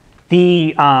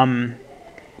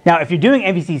 Now, if you're doing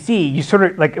MVCC, you sort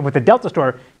of, like with the delta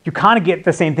store, you kind of get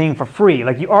the same thing for free.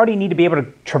 Like you already need to be able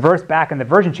to traverse back in the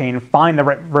version chain and find the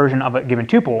right version of a given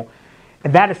tuple.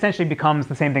 And that essentially becomes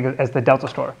the same thing as the delta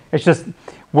store. It's just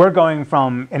we're going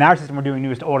from, in our system, we're doing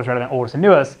newest to oldest rather than oldest to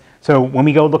newest. So when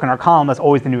we go look in our column, that's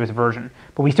always the newest version.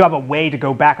 But we still have a way to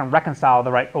go back and reconcile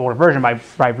the right older version by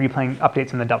replaying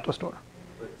updates in the delta store.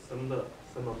 But some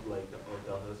of like the old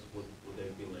deltas would they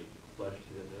be like flushed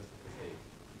to the disk to say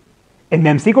In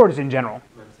MemSQL or just in general?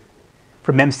 MemSQL?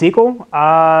 For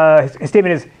MemSQL, his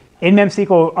statement is, in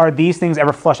MemSQL, are these things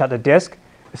ever flushed out to disk?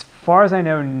 As far as I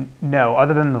know, no,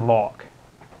 other than the log,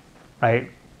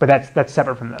 right? But that's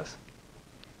separate from this.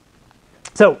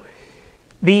 So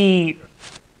the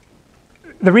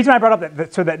reason I brought up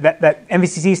that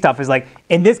MVCC stuff is like,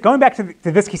 in this, going back to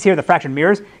this case here, the fractured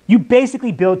mirrors, you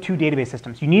basically build two database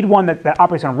systems. You need one that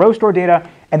operates on row store data,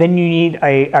 and then you need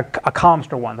a column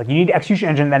store one. Like you need an execution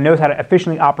engine that knows how to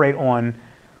efficiently operate on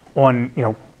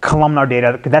columnar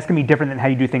data, because that's going to be different than how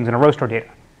you do things in a row store data.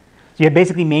 So you're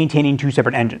basically maintaining two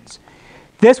separate engines.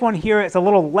 This one here is a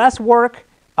little less work,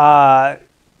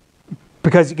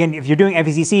 because again, if you're doing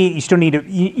MVCC, you still need to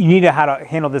need to how to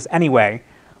handle this anyway.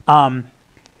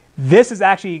 This is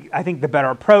actually, I think, the better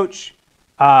approach.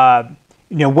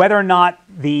 Whether or not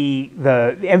the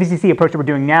MVCC approach that we're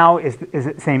doing now is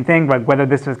the same thing, like whether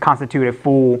this does constitute a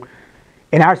full,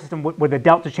 in our system, where the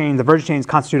delta chains, the version chains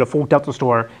constitute a full delta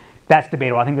store, that's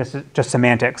debatable. I think this is just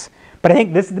semantics. But I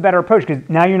think this is the better approach, because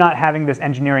now you're not having this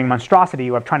engineering monstrosity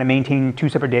of trying to maintain two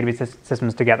separate database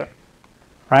systems together,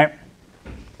 right?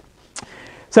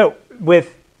 So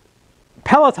with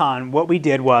Peloton, what we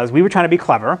did was we were trying to be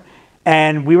clever,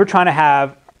 and we were trying to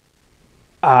have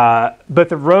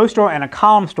both a row store and a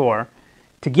column store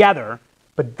together,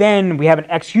 but then we have an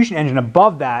execution engine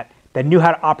above that knew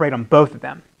how to operate on both of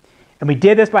them. And we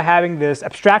did this by having this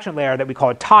abstraction layer that we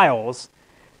called tiles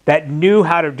that knew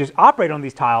how to just operate on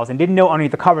these tiles and didn't know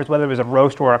underneath the covers whether it was a row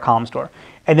store or a column store.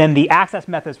 And then the access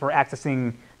methods for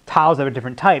accessing tiles of a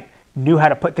different type knew how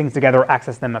to put things together or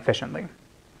access them efficiently.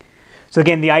 So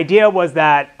again, the idea was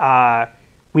that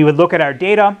we would look at our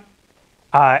data,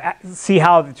 see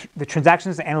how the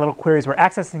transactions and analytical queries were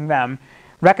accessing them,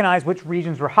 recognize which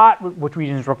regions were hot, which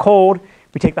regions were cold.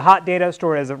 We take the hot data,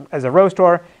 store it as a row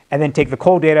store, and then take the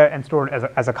cold data and store it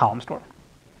as a column store.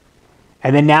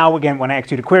 And then now, again, when I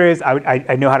execute queries,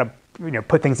 I know how to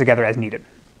put things together as needed.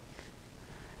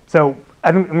 So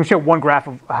I'm going to show one graph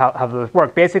of how this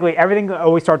works. Basically, everything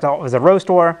always starts out as a row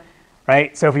store,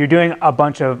 right? So if you're doing a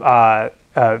bunch of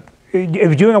if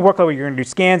you're doing a workload where you're going to do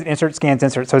scans, insert,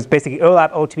 so it's basically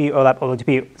OLAP, OLTP, OLAP,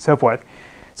 OLTP, so forth.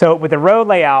 So with the row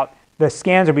layout, the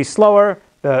scans will be slower,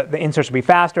 the inserts will be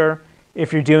faster.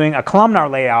 If you're doing a columnar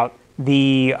layout,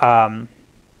 the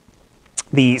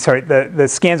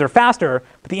scans are faster,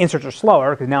 but the inserts are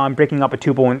slower, because now I'm breaking up a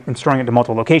tuple and storing it to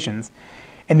multiple locations.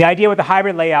 And the idea with the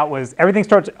hybrid layout was everything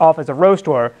starts off as a row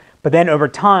store, but then over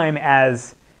time,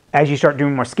 as you start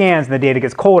doing more scans and the data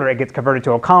gets colder, it gets converted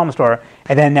to a column store,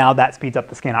 and then now that speeds up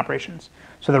the scan operations.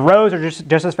 So the rows are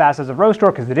just as fast as a row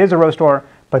store, because it is a row store,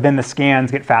 but then the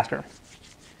scans get faster.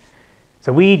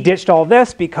 So we ditched all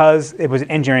this because it was an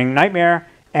engineering nightmare.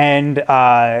 and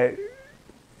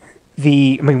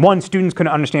one, students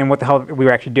couldn't understand what the hell we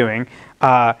were actually doing,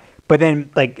 but then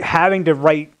like having to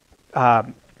write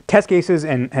test cases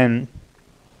and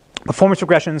performance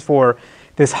regressions for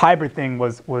this hybrid thing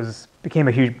became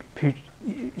a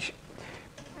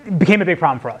big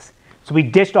problem for us. So we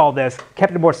ditched all this,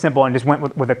 kept it more simple, and just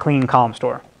went with a clean column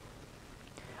store.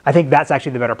 I think that's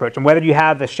actually the better approach. And whether you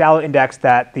have the shallow index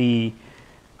that the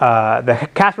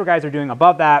Casper guys are doing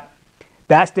above that,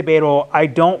 that's debatable. I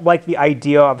don't like the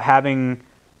idea of having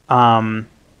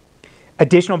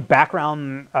additional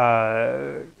background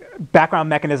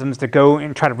mechanisms to go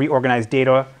and try to reorganize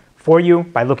data for you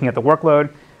by looking at the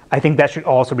workload. I think that should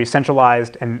also be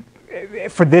centralized. And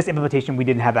for this implementation, we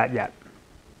didn't have that yet.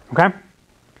 Okay? All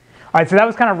right, so that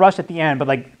was kind of rushed at the end, but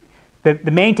like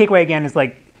the main takeaway again is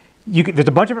like there's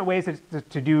a bunch of different ways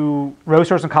to do row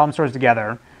stores and column stores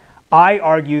together. I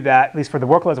argue that, at least for the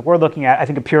workloads that we're looking at, I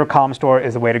think a pure column store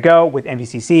is the way to go with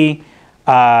MVCC.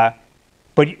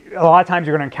 But a lot of times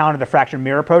you're going to encounter the fractured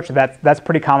mirror approach. So that's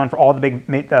pretty common for all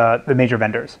the major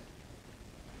vendors.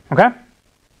 Okay?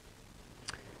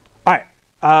 All right.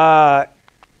 I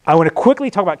want to quickly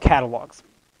talk about catalogs.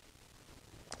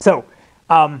 So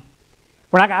we're not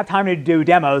going to have time to do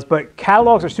demos, but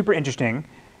catalogs are super interesting.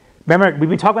 Remember, we've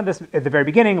been talking about this at the very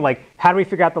beginning, like how do we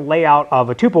figure out the layout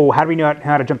of a tuple? How do we know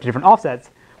how to jump to different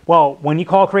offsets? Well, when you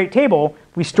call create table,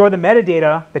 we store the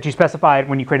metadata that you specified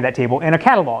when you created that table in a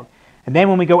catalog. And then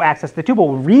when we go access the tuple,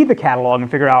 we'll read the catalog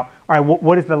and figure out, all right,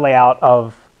 what is the layout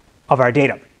of our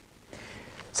data?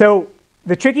 So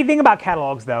the tricky thing about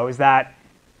catalogs, though, is that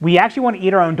we actually want to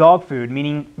eat our own dog food,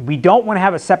 meaning we don't want to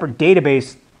have a separate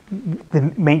database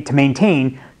to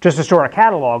maintain just to store a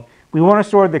catalog. We want to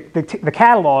store the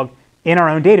catalog in our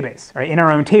own database, right, in our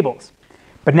own tables.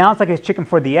 But now it's like a chicken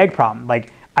for the egg problem.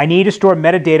 Like I need to store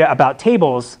metadata about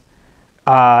tables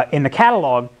in the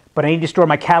catalog, but I need to store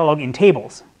my catalog in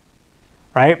tables,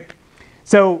 right?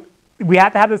 So we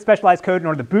have to have the specialized code in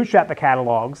order to bootstrap the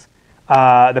catalogs.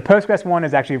 The Postgres one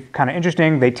is actually kind of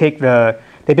interesting. They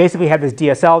basically have this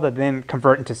DSL that then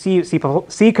convert into C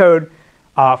code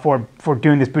for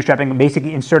doing this bootstrapping,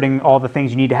 basically inserting all the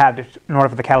things you need to have in order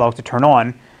for the catalogs to turn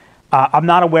on. I'm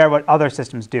not aware of what other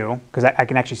systems do, because I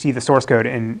can actually see the source code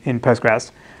in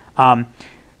Postgres.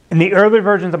 In the earlier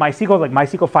versions of MySQL, like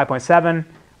MySQL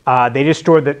 5.7, they just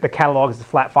store the catalogs as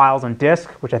flat files on disk,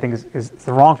 which I think is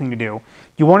the wrong thing to do.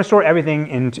 You want to store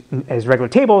everything as regular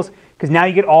tables, because now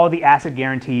you get all the ACID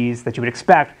guarantees that you would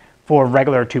expect for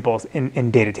regular tuples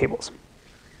in data tables.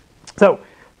 So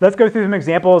let's go through some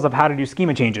examples of how to do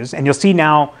schema changes, and you'll see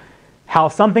now how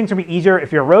some things will be easier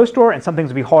if you're a row store and some things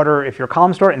will be harder if you're a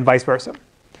column store, and vice versa.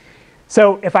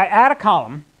 So if I add a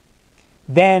column,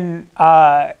 then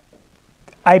I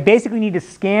basically need to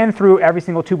scan through every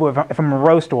single tuple if I'm a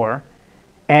row store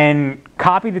and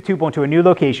copy the tuple into a new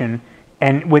location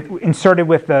and insert it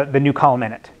with the new column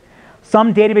in it.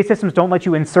 Some database systems don't let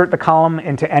you insert the column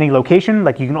into any location.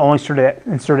 Like you can only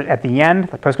insert it at the end.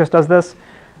 Like Postgres does this.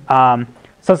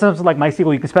 Some systems like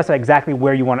MySQL, you can specify exactly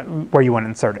where you want to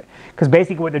insert it. Because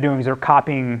basically what they're doing is they're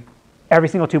copying every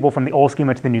single tuple from the old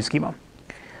schema to the new schema.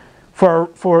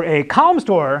 For a column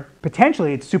store,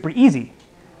 potentially it's super easy.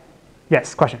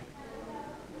 Yes, question.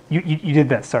 You did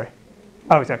this, sorry.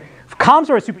 Oh, sorry. For column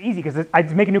store is super easy because I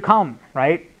just make a new column,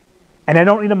 right? And I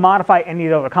don't need to modify any of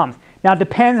the other columns. Now it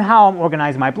depends how I'm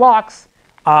organizing my blocks,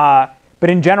 but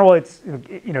in general, it's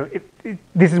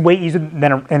this is way easier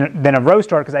than a row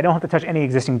store because I don't have to touch any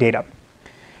existing data.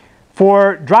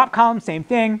 For drop columns, same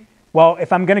thing. Well,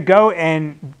 if I'm going to go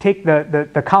and take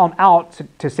the column out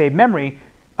to save memory,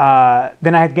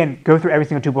 then I again go through every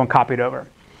single tuple and copy it over.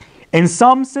 In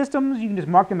some systems, you can just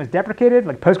mark them as deprecated.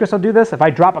 Like Postgres will do this. If I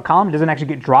drop a column, it doesn't actually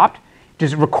get dropped. It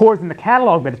just records in the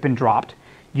catalog that it's been dropped.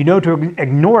 You know to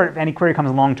ignore it if any query comes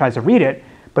along and tries to read it,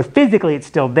 but physically it's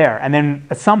still there. And then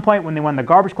at some point when they run the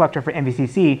garbage collector for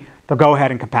MVCC, they'll go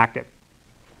ahead and compact it.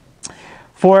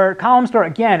 For column store,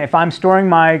 again, if I'm storing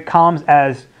my columns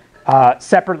as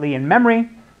separately in memory,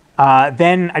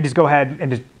 then I just go ahead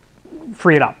and just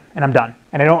free it up, and I'm done.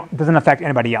 And it doesn't affect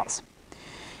anybody else.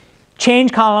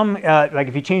 Change column, like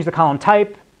if you change the column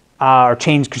type or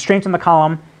change constraints on the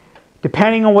column,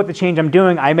 depending on what the change I'm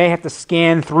doing, I may have to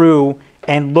scan through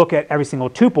and look at every single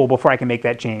tuple before I can make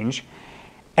that change.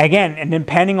 Again, and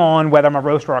depending on whether I'm a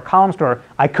row store or a column store,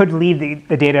 I could leave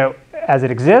the data as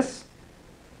it exists,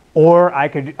 or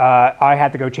I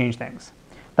had to go change things.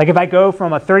 Like if I go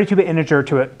from a 32-bit integer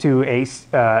to a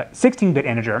 16-bit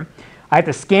integer, I have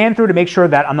to scan through to make sure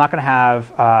that I'm not going to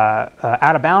have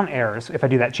out-of-bound errors if I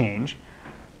do that change.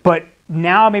 But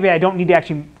now maybe I don't need to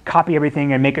actually copy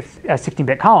everything and make a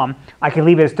 16-bit column. I can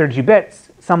leave it as 32 bits.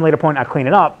 Some later point I'll clean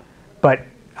it up, but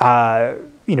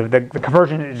the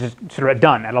conversion is just sort of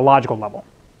done at a logical level.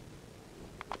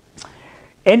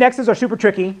 Indexes are super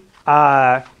tricky.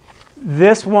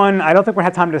 This one, I don't think we're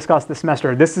going to have time to discuss this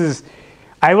semester.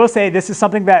 I will say this is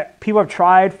something that people have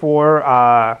tried for,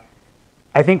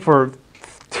 I think for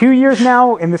 2 years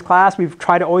now in this class. We've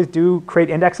tried to always create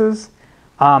indexes.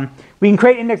 We can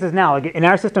create indexes now. Like in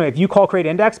our system, if you call create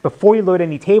index, before you load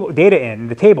any data in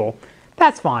the table,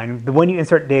 that's fine. When you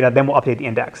insert data, then we'll update the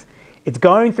index. It's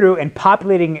going through and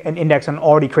populating an index on an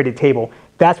already created table.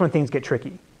 That's when things get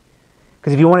tricky.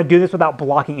 Because if you want to do this without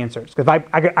blocking inserts, because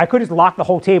I could just lock the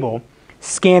whole table,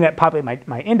 scan it, populate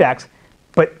my index,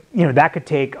 but that could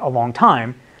take a long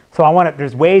time. So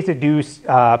there's ways to do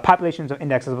populations of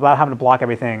indexes without having to block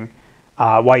everything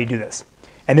while you do this.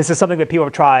 And this is something that people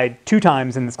have tried 2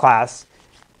 times in this class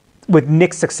with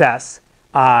mixed success.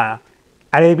 I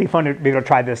think it'd be fun to be able to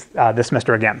try this this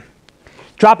semester again.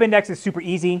 Drop index is super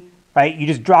easy, right? You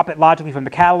just drop it logically from the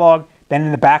catalog. Then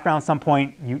in the background, at some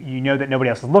point, you know that nobody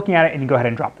else is looking at it, and you go ahead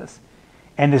and drop this.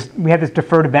 And we have this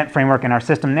deferred event framework in our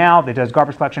system now that does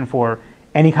garbage collection for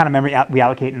any kind of memory we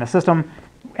allocate in the system,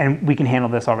 and we can handle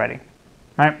this already,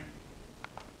 right?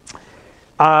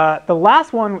 The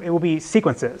last one, it will be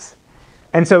sequences.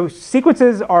 And so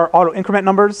sequences are auto increment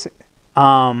numbers,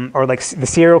 or like the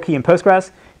serial key in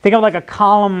Postgres. Think of like a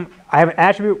column. I have an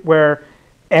attribute where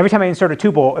every time I insert a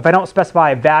tuple, if I don't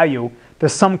specify a value,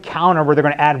 there's some counter where they're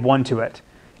going to add 1 to it.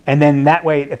 And then that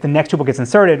way, if the next tuple gets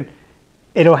inserted,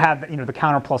 it'll have the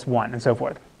counter plus 1 and so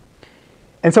forth.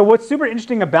 And so what's super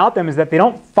interesting about them is that they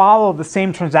don't follow the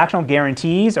same transactional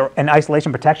guarantees and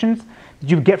isolation protections that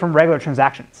you get from regular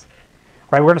transactions.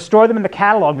 Right? We're going to store them in the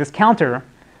catalog, this counter,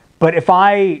 but if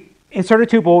I insert a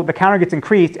tuple, the counter gets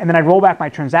increased, and then I roll back my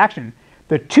transaction,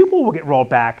 the tuple will get rolled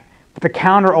back, but the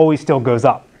counter always still goes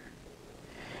up.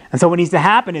 And so what needs to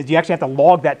happen is you actually have to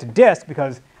log that to disk,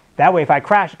 because that way if I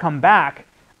crash and come back,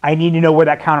 I need to know where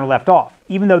that counter left off,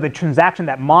 even though the transaction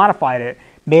that modified it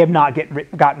may have not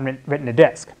gotten written to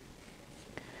disk.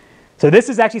 So this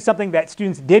is actually something that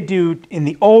students did do in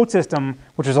the old system,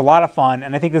 which was a lot of fun,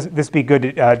 and I think this would be good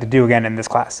to do again in this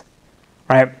class.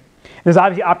 Right? There's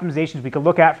obviously optimizations we could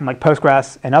look at from like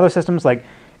Postgres and other systems, like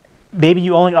maybe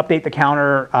you only update the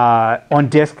counter on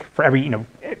disk for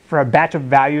for a batch of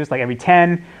values, like every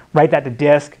 10, write that to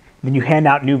disk, then you hand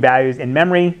out new values in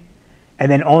memory,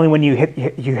 and then only when you hit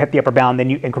the upper bound, then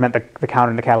you increment the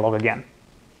counter in the catalog again.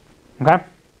 Okay?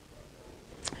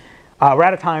 We're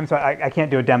out of time, so I can't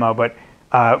do a demo, but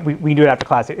we can do it after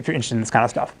class if you're interested in this kind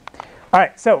of stuff. All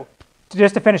right, so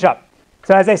just to finish up.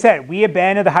 So as I said, we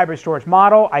abandoned the hybrid storage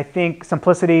model. I think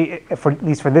simplicity, at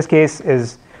least for this case,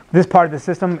 this part of the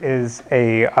system is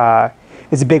a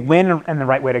big win and the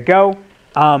right way to go.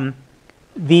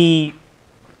 The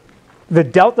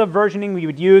delta versioning we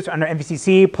would use under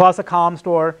MVCC plus a column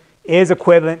store is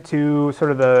equivalent to sort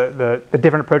of the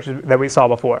different approaches that we saw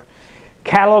before.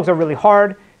 Catalogs are really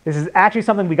hard. This is actually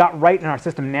something we got right in our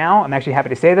system now. I'm actually happy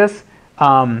to say this.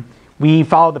 We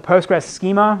followed the Postgres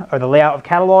schema, or the layout of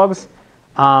catalogs,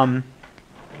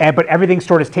 but everything's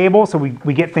stored as tables, so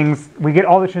we get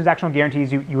all the transactional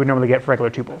guarantees you would normally get for regular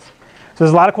tuples. So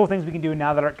there's a lot of cool things we can do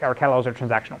now that our catalogs are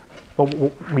transactional. But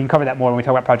we can cover that more when we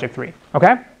talk about Project 3.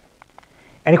 Okay?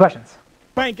 Any questions?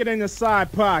 Bank it in the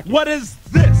side pocket. What is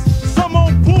this? Some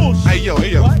old bullshit. Hey, yo.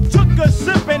 What? Took a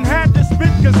sip and had to spit,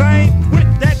 cause I ain't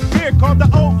with that beer called the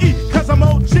OE, cause I'm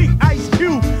OG. Ice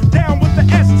Cube, down with the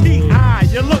STI.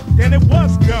 You looked and it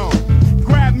was gone.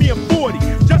 Grabbed me a 40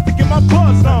 just to get my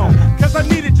buzz on, cause I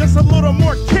needed just a little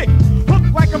more kick.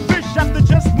 Hooked like a fish after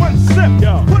just one sip.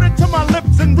 Yo. Put it to my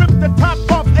lips and ripped the top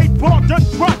off. 8 ball done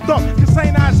dropped off, cause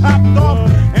St. I's hopped off.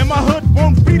 And my hood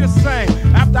won't be the same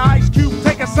after Ice Cube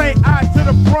take a St. I to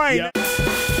the brain. Yeah.